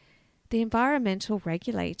 the environmental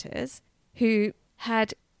regulators who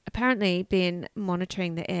had apparently been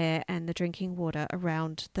monitoring the air and the drinking water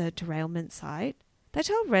around the derailment site, they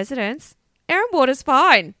told residents, air and water's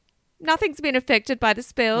fine. Nothing's been affected by the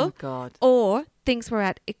spill God. or things were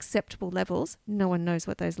at acceptable levels. No one knows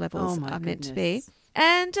what those levels Oh, my are meant to goodness. be.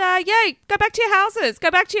 And go back to your houses, go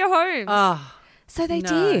back to your homes. Oh, So they no.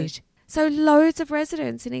 did. So loads of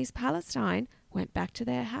residents in East Palestine went back to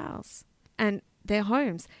their house and their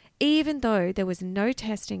homes, even though there was no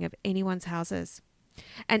testing of anyone's houses.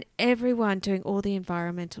 And everyone doing all the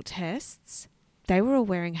environmental tests, they were all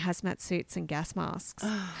wearing hazmat suits and gas masks.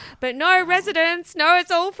 But no residents, no,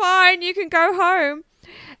 it's all fine, you can go home.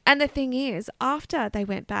 And the thing is, after they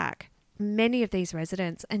went back, many of these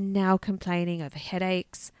residents are now complaining of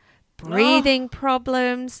headaches, breathing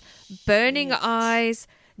problems, burning eyes,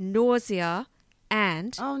 nausea,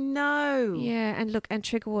 and oh no. and look, and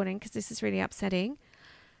trigger warning, because this is really upsetting.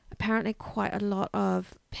 Apparently quite a lot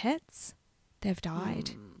of pets, they've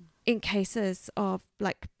died in cases of,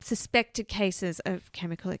 like, suspected cases of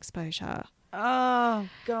chemical exposure. Oh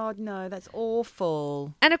God, no, that's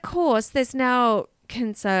awful. And of course, there's now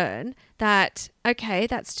concern that, okay,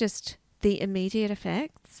 that's just the immediate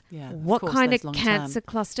effects. Yeah, of What course, kind of those long-term. cancer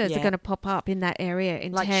clusters are Yeah. going to pop up in that area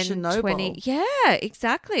in Like 10, Chernobyl. 20? Yeah,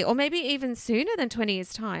 exactly. Or maybe even sooner than 20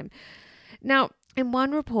 years' time. Now, in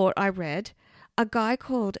one report I read, a guy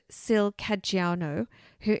called Sil Caggiano,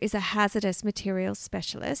 who is a hazardous materials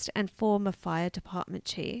specialist and former fire department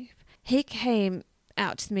chief, he came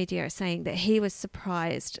out to the media saying that he was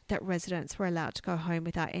surprised that residents were allowed to go home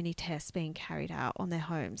without any tests being carried out on their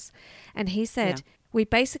homes. And he said, we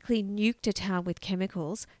basically nuked a town with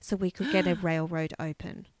chemicals so we could get a railroad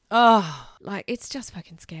open. Oh, Like, it's just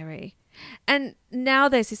fucking scary. And now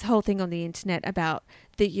there's this whole thing on the internet about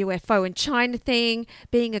the UFO and China thing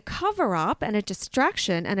being a cover-up and a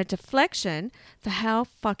distraction and a deflection for how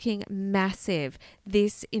fucking massive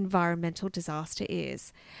this environmental disaster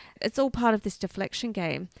is. It's all part of this deflection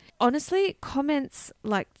game. Honestly, comments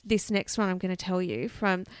like this next one I'm going to tell you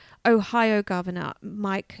from Ohio Governor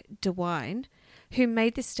Mike DeWine, who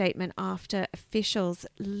made this statement after officials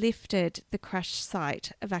lifted the crash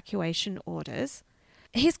site evacuation orders.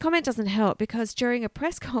 His comment doesn't help because during a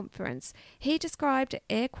press conference, he described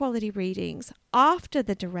air quality readings after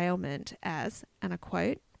the derailment as, and I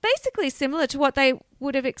quote, basically similar to what they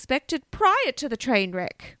would have expected prior to the train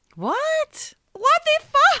wreck. what? What the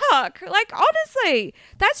fuck? Like, honestly,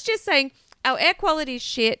 that's just saying our air quality is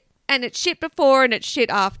shit, and it's shit before and it's shit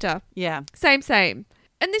after. Yeah. Same.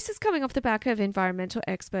 And this is coming off the back of environmental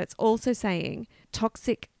experts also saying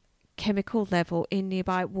toxic chemical level in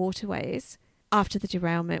nearby waterways after the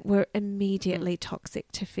derailment were immediately toxic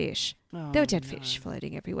to fish. Oh, There were dead fish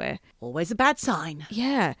floating everywhere. Always a bad sign.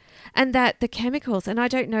 Yeah. And that the chemicals, and I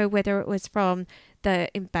don't know whether it was from the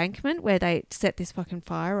embankment where they set this fucking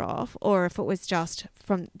fire off or if it was just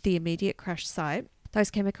from the immediate crash site,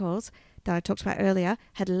 those chemicals that I talked about earlier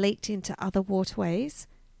had leaked into other waterways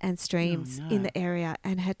and streams in the area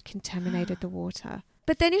and had contaminated the water.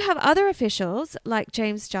 But then you have other officials like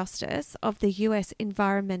James Justice of the US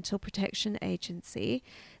Environmental Protection Agency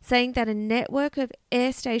saying that a network of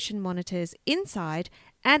air station monitors inside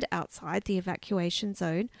and outside the evacuation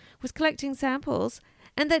zone was collecting samples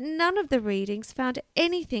and that none of the readings found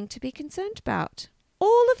anything to be concerned about.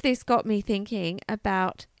 All of this got me thinking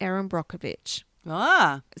about Erin Brockovich.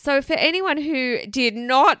 Ah. So for anyone who did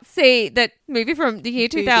not see that movie from the year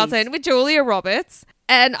 2000 with Julia Roberts,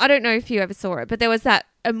 and I don't know if you ever saw it, but there was that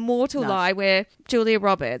immortal lie where Julia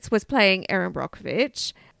Roberts was playing Erin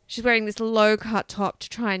Brockovich. She's wearing this low-cut top to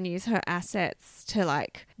try and use her assets to,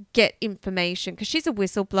 like, get information because she's a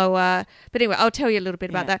whistleblower. But anyway, I'll tell you a little bit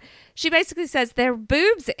about that. She basically says, they're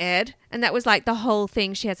boobs, Ed. And that was, like, the whole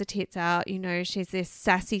thing. She has her tits out. You know, she's this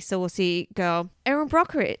sassy, saucy girl. Erin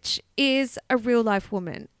Brockovich is a real-life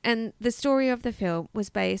woman. And the story of the film was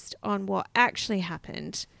based on what actually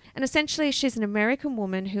happened. And essentially, she's an American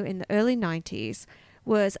woman who in the early 90s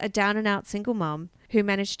was a down-and-out single mum who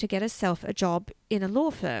managed to get herself a job in a law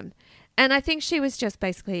firm. And I think she was just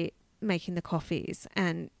basically making the coffees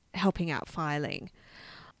and helping out filing.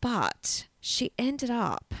 But she ended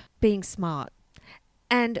up being smart.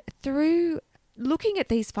 And through looking at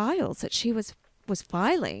these files that she was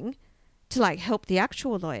filing to, like, help the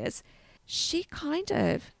actual lawyers, she kind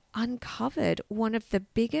of uncovered one of the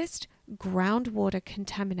biggest groundwater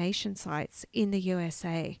contamination sites in the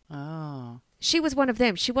USA. Oh. She was one of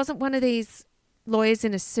them. She wasn't one of these lawyers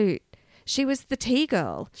in a suit. She was the tea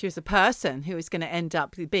girl. She was a person who was going to end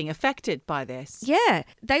up being affected by this. Yeah,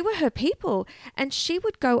 they were her people. And she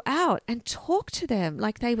would go out and talk to them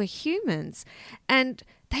like they were humans. And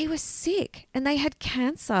they were sick and they had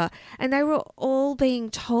cancer. And they were all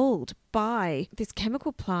being told by this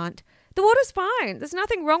chemical plant The water's fine. There's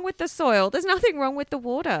nothing wrong with the soil. There's nothing wrong with the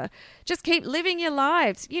water. Just keep living your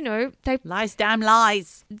lives. You know, Lies, damn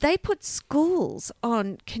lies. they put schools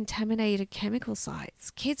on contaminated chemical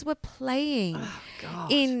sites. Kids were playing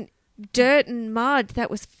in dirt and mud that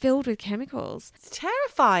was filled with chemicals. It's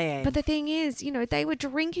terrifying. But the thing is, you know, they were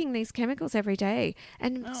drinking these chemicals every day,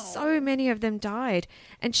 and so many of them died.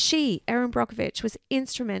 And she, Erin Brockovich, was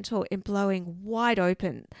instrumental in blowing wide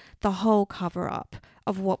open the whole cover-up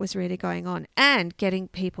of what was really going on and getting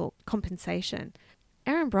people compensation.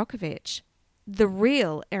 Erin Brockovich, the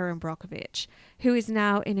real Erin Brockovich, who is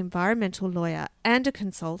now an environmental lawyer and a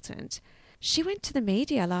consultant, she went to the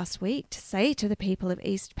media last week to say to the people of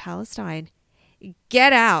East Palestine,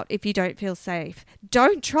 get out if you don't feel safe.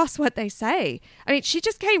 Don't trust what they say. I mean, she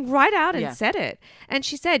just came right out and said it. And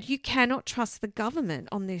she said, you cannot trust the government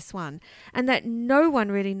on this one, and that no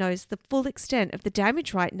one really knows the full extent of the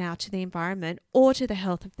damage right now to the environment or to the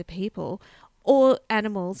health of the people or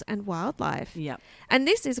animals and wildlife. Yep. And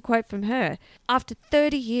this is a quote from her. After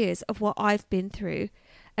 30 years of what I've been through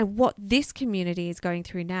and what this community is going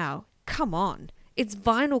through now, come on. It's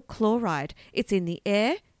vinyl chloride. It's in the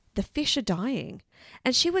air. The fish are dying.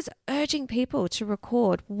 And she was urging people to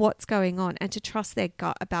record what's going on and to trust their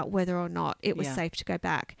gut about whether or not it was safe to go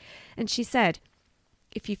back. And she said,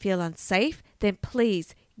 if you feel unsafe, then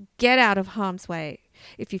please get out of harm's way.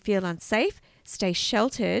 If you feel unsafe, stay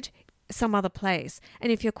sheltered some other place.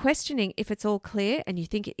 And if you're questioning if it's all clear and you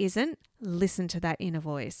think it isn't, listen to that inner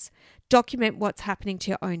voice. Document what's happening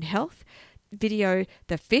to your own health. Video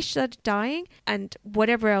the fish that are dying and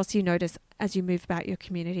whatever else you notice as you move about your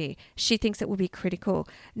community. She thinks it will be critical,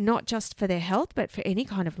 not just for their health, but for any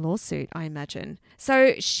kind of lawsuit, I imagine.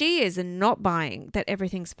 So she is not buying that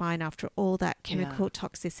everything's fine after all that chemical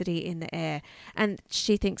toxicity in the air. And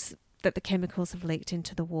she thinks that the chemicals have leaked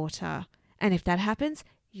into the water. And if that happens,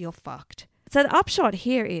 you're fucked. So the upshot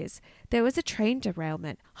here is there was a train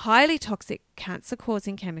derailment, highly toxic,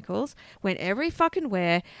 cancer-causing chemicals went every fucking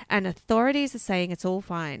where, and authorities are saying it's all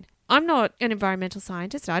fine. I'm not an environmental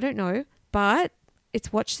scientist, I don't know, but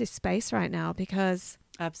it's watch this space right now because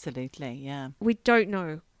Absolutely, yeah. we don't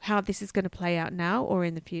know how this is going to play out now or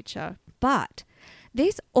in the future. But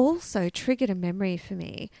this also triggered a memory for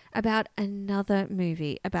me about another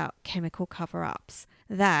movie about chemical cover-ups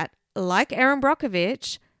that, like Erin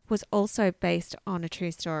Brockovich, was also based on a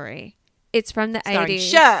true story. It's from the Starring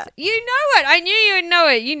 80s. Cher. You know it. I knew you would know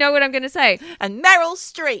it. You know what I'm going to say. And Meryl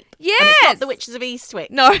Streep. Yes. And it's not The Witches of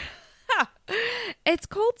Eastwick. No. It's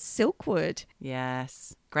called Silkwood.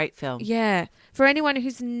 Yes. Great film. Yeah. For anyone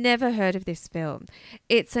who's never heard of this film,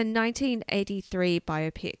 it's a 1983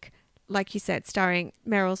 biopic, like you said, starring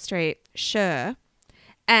Meryl Streep, Cher,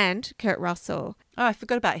 and Kurt Russell. Oh, I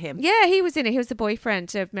forgot about him. Yeah, he was in it. He was the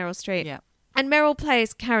boyfriend of Meryl Streep. Yeah. And Meryl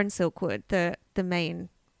plays Karen Silkwood, the main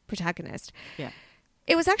protagonist. Yeah.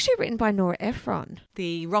 It was actually written by Nora Ephron.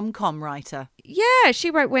 The rom-com writer. Yeah,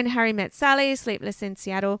 she wrote When Harry Met Sally, Sleepless in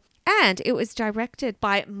Seattle. And it was directed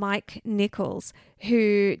by Mike Nichols,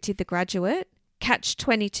 who did The Graduate,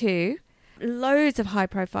 Catch-22, loads of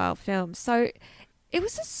high-profile films. So it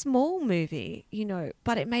was a small movie, you know,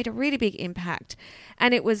 but it made a really big impact.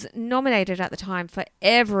 And it was nominated at the time for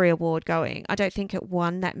every award going. I don't think it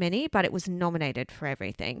won that many, but it was nominated for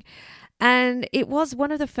everything. And it was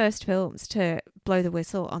one of the first films to blow the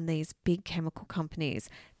whistle on these big chemical companies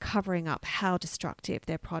covering up how destructive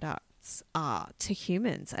their products are to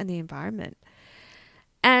humans and the environment.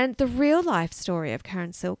 And the real life story of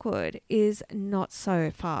Karen Silkwood is not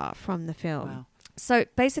so far from the film. Wow. So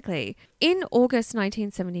basically, in August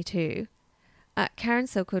 1972, Karen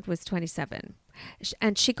Silkwood was 27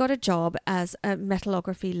 and she got a job as a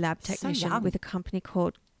metallography lab technician young. with a company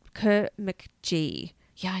called Kerr McGee.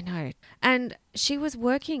 Yeah, I know. And she was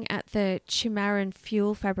working at the Chimaran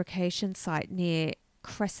fuel fabrication site near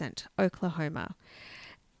Crescent, Oklahoma.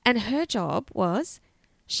 And her job was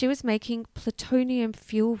she was making plutonium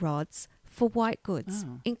fuel rods for white goods,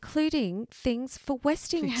 including things for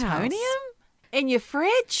Westinghouse. Plutonium? In your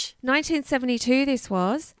fridge? 1972 this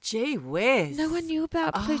was. Gee whiz. No one knew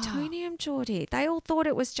about plutonium, Geordie. They all thought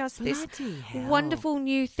it was just Bloody this hell. wonderful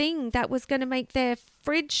new thing that was going to make their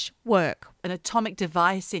fridge work. An atomic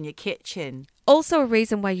device in your kitchen. Also a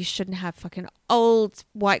reason why you shouldn't have fucking old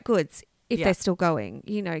white goods if Yeah. they're still going.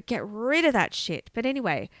 You know, get rid of that shit. But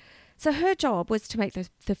anyway, so her job was to make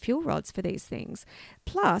the fuel rods for these things.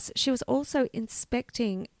 Plus, she was also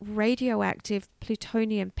inspecting radioactive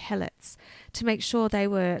plutonium pellets to make sure they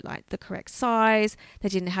were like the correct size, they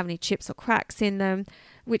didn't have any chips or cracks in them,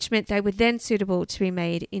 which meant they were then suitable to be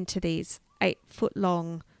made into these 8-foot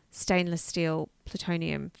long stainless steel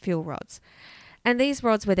plutonium fuel rods. And these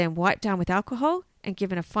rods were then wiped down with alcohol and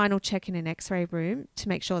given a final check in an x-ray room to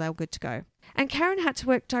make sure they were good to go. And Karen had to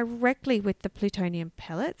work directly with the plutonium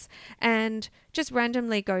pellets and just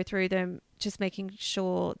randomly go through them, just making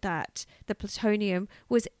sure that the plutonium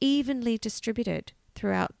was evenly distributed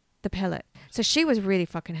throughout the pellet. So she was really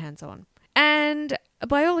fucking hands-on. And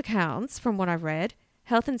by all accounts, from what I've read,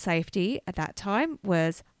 health and safety at that time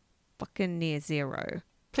was fucking near zero.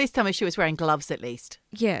 Please tell me she was wearing gloves at least.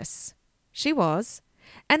 Yes, she was.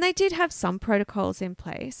 And they did have some protocols in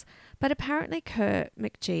place, but apparently Kerr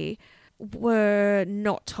McGee were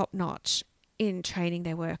not top-notch in training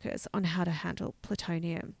their workers on how to handle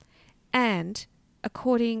plutonium. And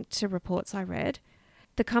according to reports I read,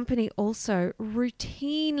 the company also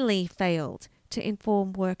routinely failed to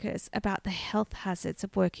inform workers about the health hazards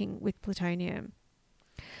of working with plutonium.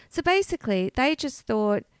 So basically, they just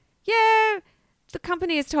thought, yeah, the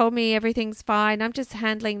company has told me everything's fine. I'm just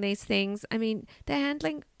handling these things. I mean, they're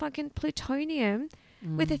handling fucking plutonium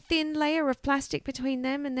with a thin layer of plastic between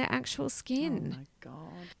them and their actual skin. Oh, my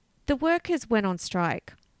God. The workers went on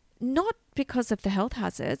strike, not because of the health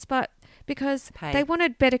hazards, but because they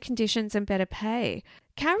wanted better conditions and better pay.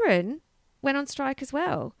 Karen went on strike as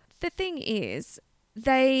well. The thing is,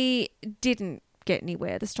 they didn't get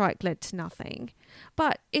anywhere. The strike led to nothing.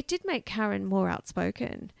 But it did make Karen more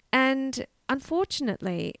outspoken. And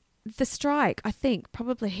unfortunately, the strike, I think,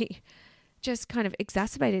 probably just kind of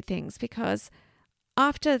exacerbated things because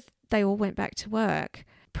after they all went back to work,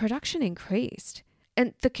 production increased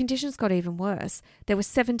and the conditions got even worse. There were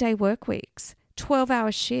 7-day work weeks,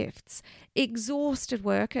 12-hour shifts, exhausted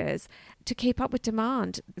workers. To keep up with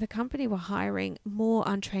demand, the company were hiring more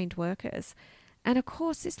untrained workers. And of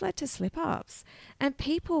course, this led to slip-ups. And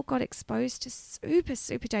people got exposed to super,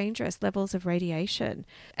 super dangerous levels of radiation.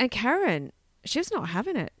 And Karen, she was not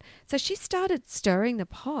having it. So she started stirring the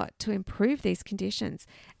pot to improve these conditions.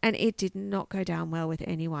 And it did not go down well with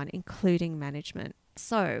anyone, including management.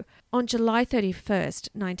 So on July 31st,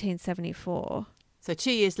 1974... So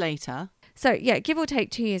 2 years later... So, yeah, give or take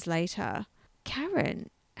 2 years later, Karen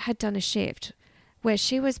had done a shift where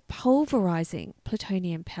she was pulverizing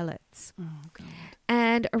plutonium pellets. Oh, God.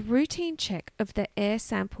 And a routine check of the air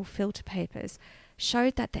sample filter papers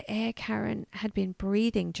showed that the air Karen had been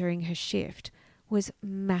breathing during her shift was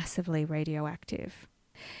massively radioactive.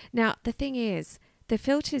 Now, the thing is, the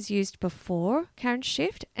filters used before Karen's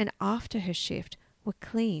shift and after her shift were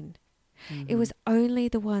clean. Mm-hmm. It was only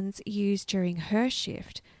the ones used during her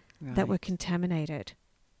shift that were contaminated.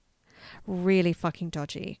 Really fucking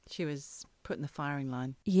dodgy. She was put in the firing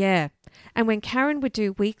line. Yeah. And when Karen would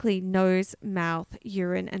do weekly nose, mouth,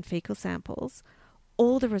 urine and fecal samples,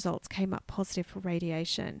 all the results came up positive for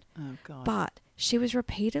radiation. Oh, God. But she was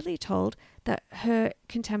repeatedly told that her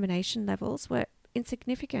contamination levels were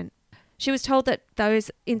insignificant. She was told that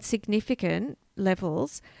those insignificant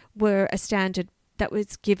levels were a standard that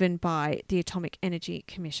was given by the Atomic Energy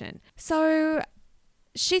Commission. So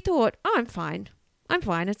she thought, oh, I'm fine.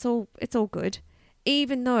 It's all good.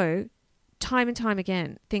 Even though time and time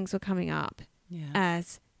again, things were coming up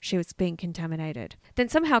as she was being contaminated. Then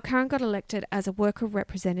somehow Karen got elected as a worker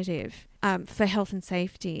representative for health and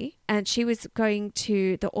safety. And she was going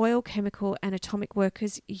to the Oil, Chemical and Atomic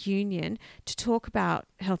Workers Union to talk about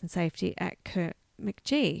health and safety at Kerr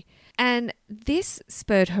McGee. And this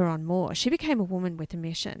spurred her on more. She became a woman with a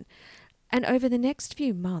mission. And over the next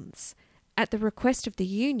few months, at the request of the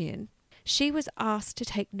union, she was asked to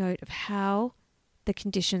take note of how the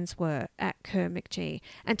conditions were at Kerr McGee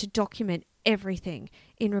and to document everything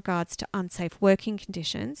in regards to unsafe working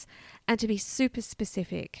conditions and to be super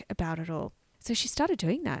specific about it all. So she started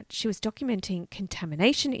doing that. She was documenting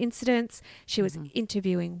contamination incidents. She was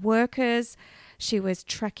interviewing workers. She was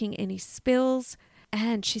tracking any spills.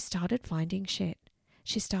 And she started finding shit.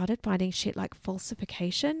 She started finding shit like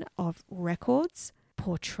falsification of records,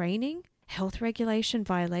 poor training, health regulation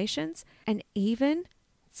violations, and even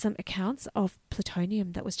some accounts of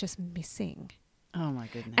plutonium that was just missing. Oh, my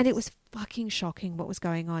goodness. And it was fucking shocking what was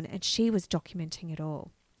going on, and she was documenting it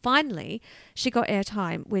all. Finally, she got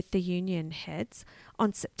airtime with the union heads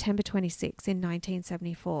on September 26 in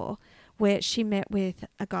 1974, where she met with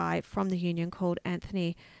a guy from the union called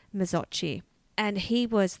Anthony Mazzocchi. And he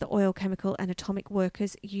was the Oil, Chemical and Atomic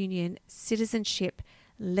Workers Union Citizenship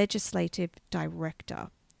Legislative Director.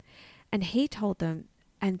 And he told them,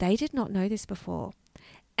 and they did not know this before,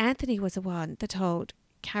 Anthony was the one that told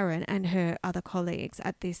Karen and her other colleagues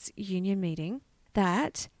at this union meeting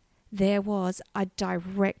that there was a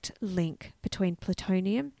direct link between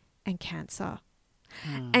plutonium and cancer.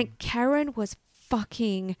 And Karen was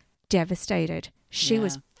fucking devastated. She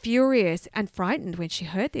was furious and frightened when she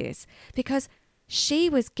heard this because she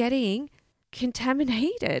was getting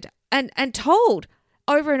contaminated and told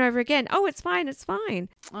over and over again, oh, it's fine, it's fine.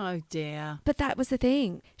 Oh, dear. But that was the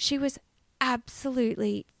thing. She was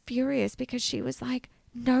absolutely furious because she was like,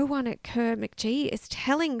 no one at Kerr McGee is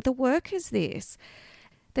telling the workers this.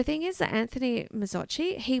 The thing is that Anthony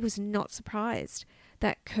Mazzocchi, he was not surprised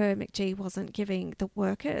that Kerr McGee wasn't giving the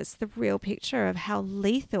workers the real picture of how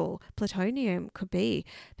lethal plutonium could be.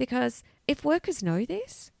 Because if workers know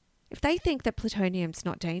this, if they think that plutonium's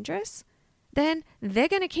not dangerous, then they're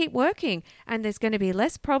going to keep working and there's going to be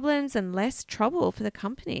less problems and less trouble for the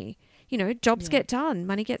company. You know, jobs get done,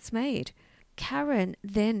 money gets made. Karen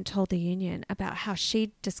then told the union about how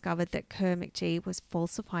she'd discovered that Kerr McGee was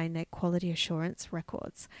falsifying their quality assurance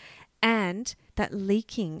records and that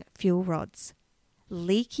leaking fuel rods,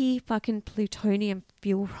 leaky fucking plutonium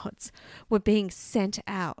fuel rods were being sent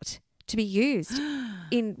out to be used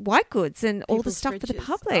in white goods and all the People's stuff for the fridges.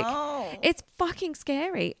 public. Oh. It's fucking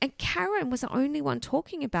scary. And Karen was the only one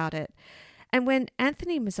talking about it. And when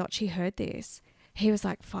Anthony Mazzocchi heard this, he was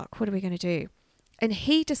like, fuck, what are we going to do? And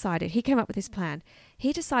he came up with this plan.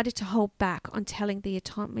 He decided to hold back on telling the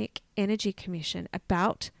Atomic Energy Commission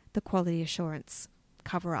about the quality assurance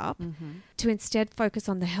cover-up to instead focus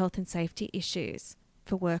on the health and safety issues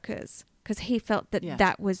for workers because he felt that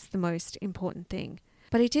that was the most important thing.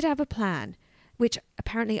 But he did have a plan, which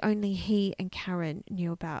apparently only he and Karen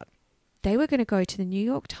knew about. They were going to go to the New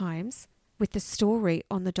York Times with the story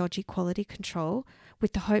on the dodgy quality control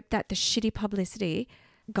with the hope that the shitty publicity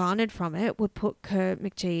garnered from it would put Kerr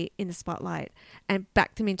McGee in the spotlight and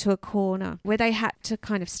back them into a corner where they had to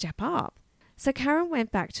kind of step up. So Karen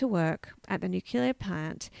went back to work at the nuclear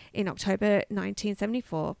plant in October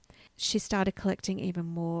 1974. She started collecting even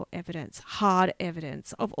more evidence, hard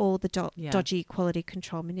evidence of all the dodgy quality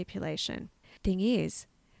control manipulation. Thing is,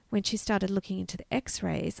 when she started looking into the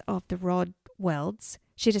x-rays of the rod welds,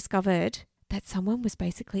 she discovered that someone was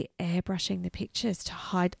basically airbrushing the pictures to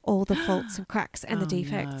hide all the faults and cracks and the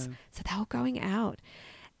defects. No. So they were going out.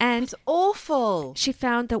 And It's awful. she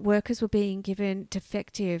found that workers were being given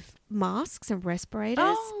defective masks and respirators.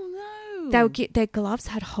 Oh, no. Their gloves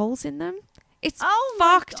had holes in them. It's Oh,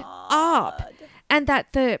 my fucked up. God. And that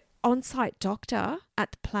the on-site doctor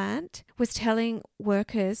at the plant was telling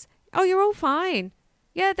workers, oh, you're all fine.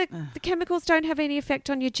 Yeah, the chemicals don't have any effect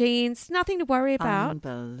on your genes. Nothing to worry about.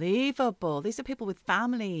 Unbelievable. These are people with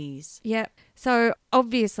families. Yep. So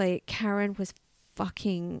obviously Karen was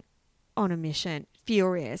fucking on a mission,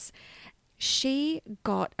 furious. She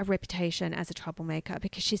got a reputation as a troublemaker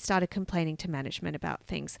because she started complaining to management about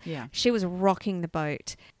things. Yeah. She was rocking the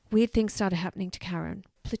boat. Weird things started happening to Karen.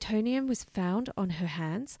 Plutonium was found on her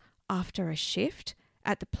hands after a shift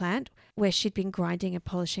at the plant where she'd been grinding and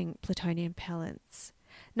polishing plutonium pellets.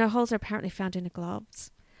 No holes are apparently found in her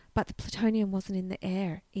gloves, but the plutonium wasn't in the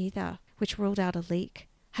air either, which ruled out a leak.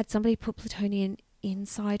 Had somebody put plutonium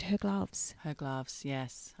inside her gloves? Her gloves,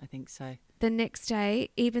 yes, I think so. The next day,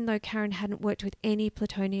 even though Karen hadn't worked with any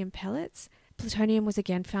plutonium pellets, plutonium was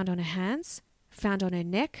again found on her hands, found on her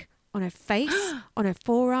neck, on her face, on her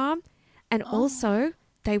forearm, and also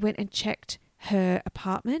they went and checked her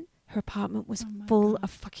apartment. Her apartment was full of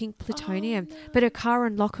fucking plutonium, but her car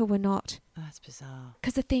and locker were not. That's bizarre.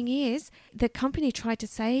 Because the thing is, the company tried to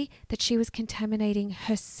say that she was contaminating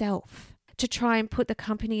herself to try and put the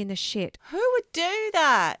company in the shit. Who would do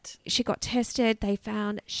that? She got tested. They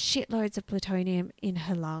found shitloads of plutonium in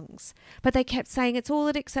her lungs. But they kept saying it's all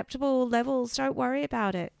at acceptable levels. Don't worry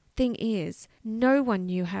about it. Thing is, no one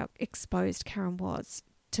knew how exposed Karen was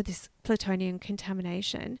to this plutonium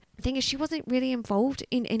contamination. The thing is, she wasn't really involved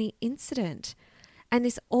in any incident. And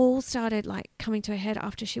this all started coming to a head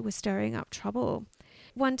after she was stirring up trouble.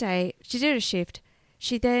 One day, she did a shift.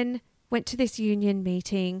 She then went to this union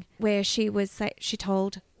meeting where she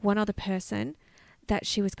told one other person that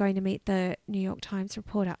she was going to meet the New York Times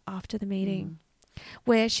reporter after the meeting,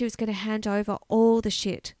 where she was going to hand over all the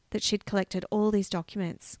shit that she'd collected, all these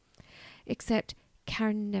documents. Except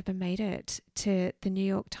Karen never made it to the New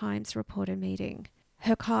York Times reporter meeting.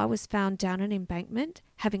 Her car was found down an embankment,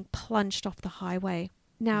 having plunged off the highway.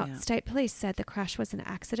 Now, state police said the crash was an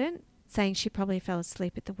accident, saying she probably fell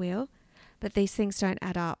asleep at the wheel. But these things don't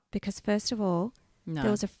add up because, first of all, there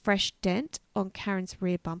was a fresh dent on Karen's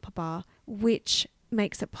rear bumper bar, which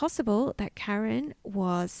makes it possible that Karen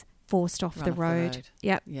was forced off the road.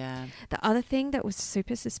 Yep. Yeah. The other thing that was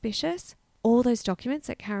super suspicious, all those documents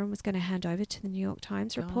that Karen was going to hand over to the New York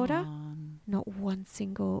Times reporter, not one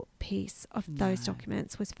single piece of those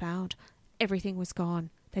documents was found. Everything was gone.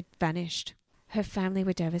 They'd vanished. Her family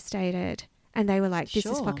were devastated. And they were like, this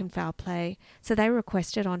is Sure. fucking foul play. So they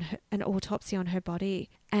requested an autopsy on her body.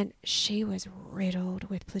 And she was riddled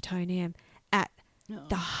with plutonium at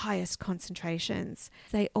the highest concentrations.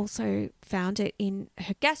 They also found it in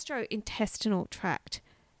her gastrointestinal tract,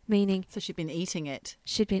 meaning So she'd been eating it.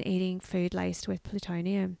 she'd been eating food laced with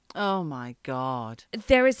plutonium. Oh, my God.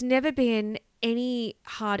 There has never been any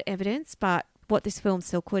hard evidence, but what this film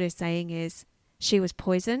Silkwood is saying is she was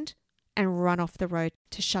poisoned and run off the road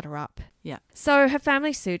to shut her up. Yeah. So her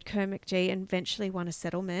family sued Kerr McGee and eventually won a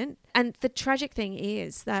settlement. And the tragic thing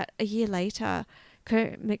is that a year later,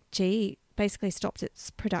 Kerr McGee basically stopped its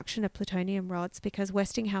production of plutonium rods because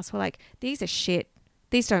Westinghouse were like, these are shit.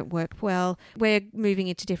 These don't work well. We're moving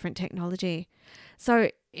into different technology. So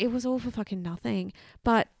it was all for fucking nothing.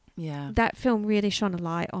 But Yeah. that film really shone a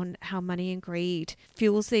light on how money and greed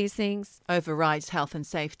fuels these things. Overrides health and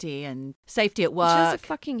safety and safety at She was a work.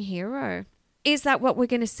 fucking hero. Is that what we're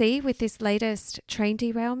going to see with this latest train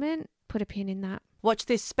derailment? Put a pin in that. Watch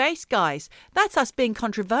this space, guys. That's us being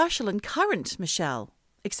controversial and current, Michelle.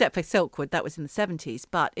 Except for Silkwood, that was in the 70s.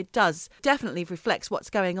 But it does definitely reflects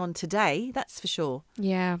what's going on today, that's for sure.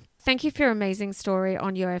 Yeah. Thank you for your amazing story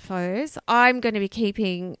on UFOs. I'm going to be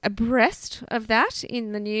keeping abreast of that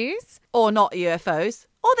in the news. Or not UFOs.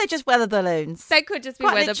 Or they're just weather balloons. They could just be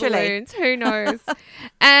Quite weather literally. balloons. Who knows?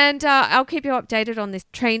 And I'll keep you updated on this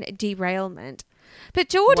train derailment. But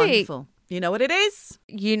Geordie, Wonderful. You know what it is?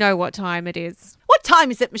 you know what time it is. What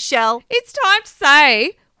time is it, Michelle? It's time to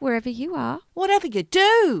say, wherever you are, Whatever you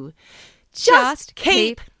do, just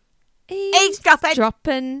keep eavesdropping.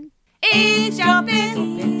 eavesdropping. Eavesdropping.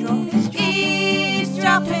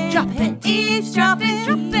 Eavesdropping. Eavesdropping.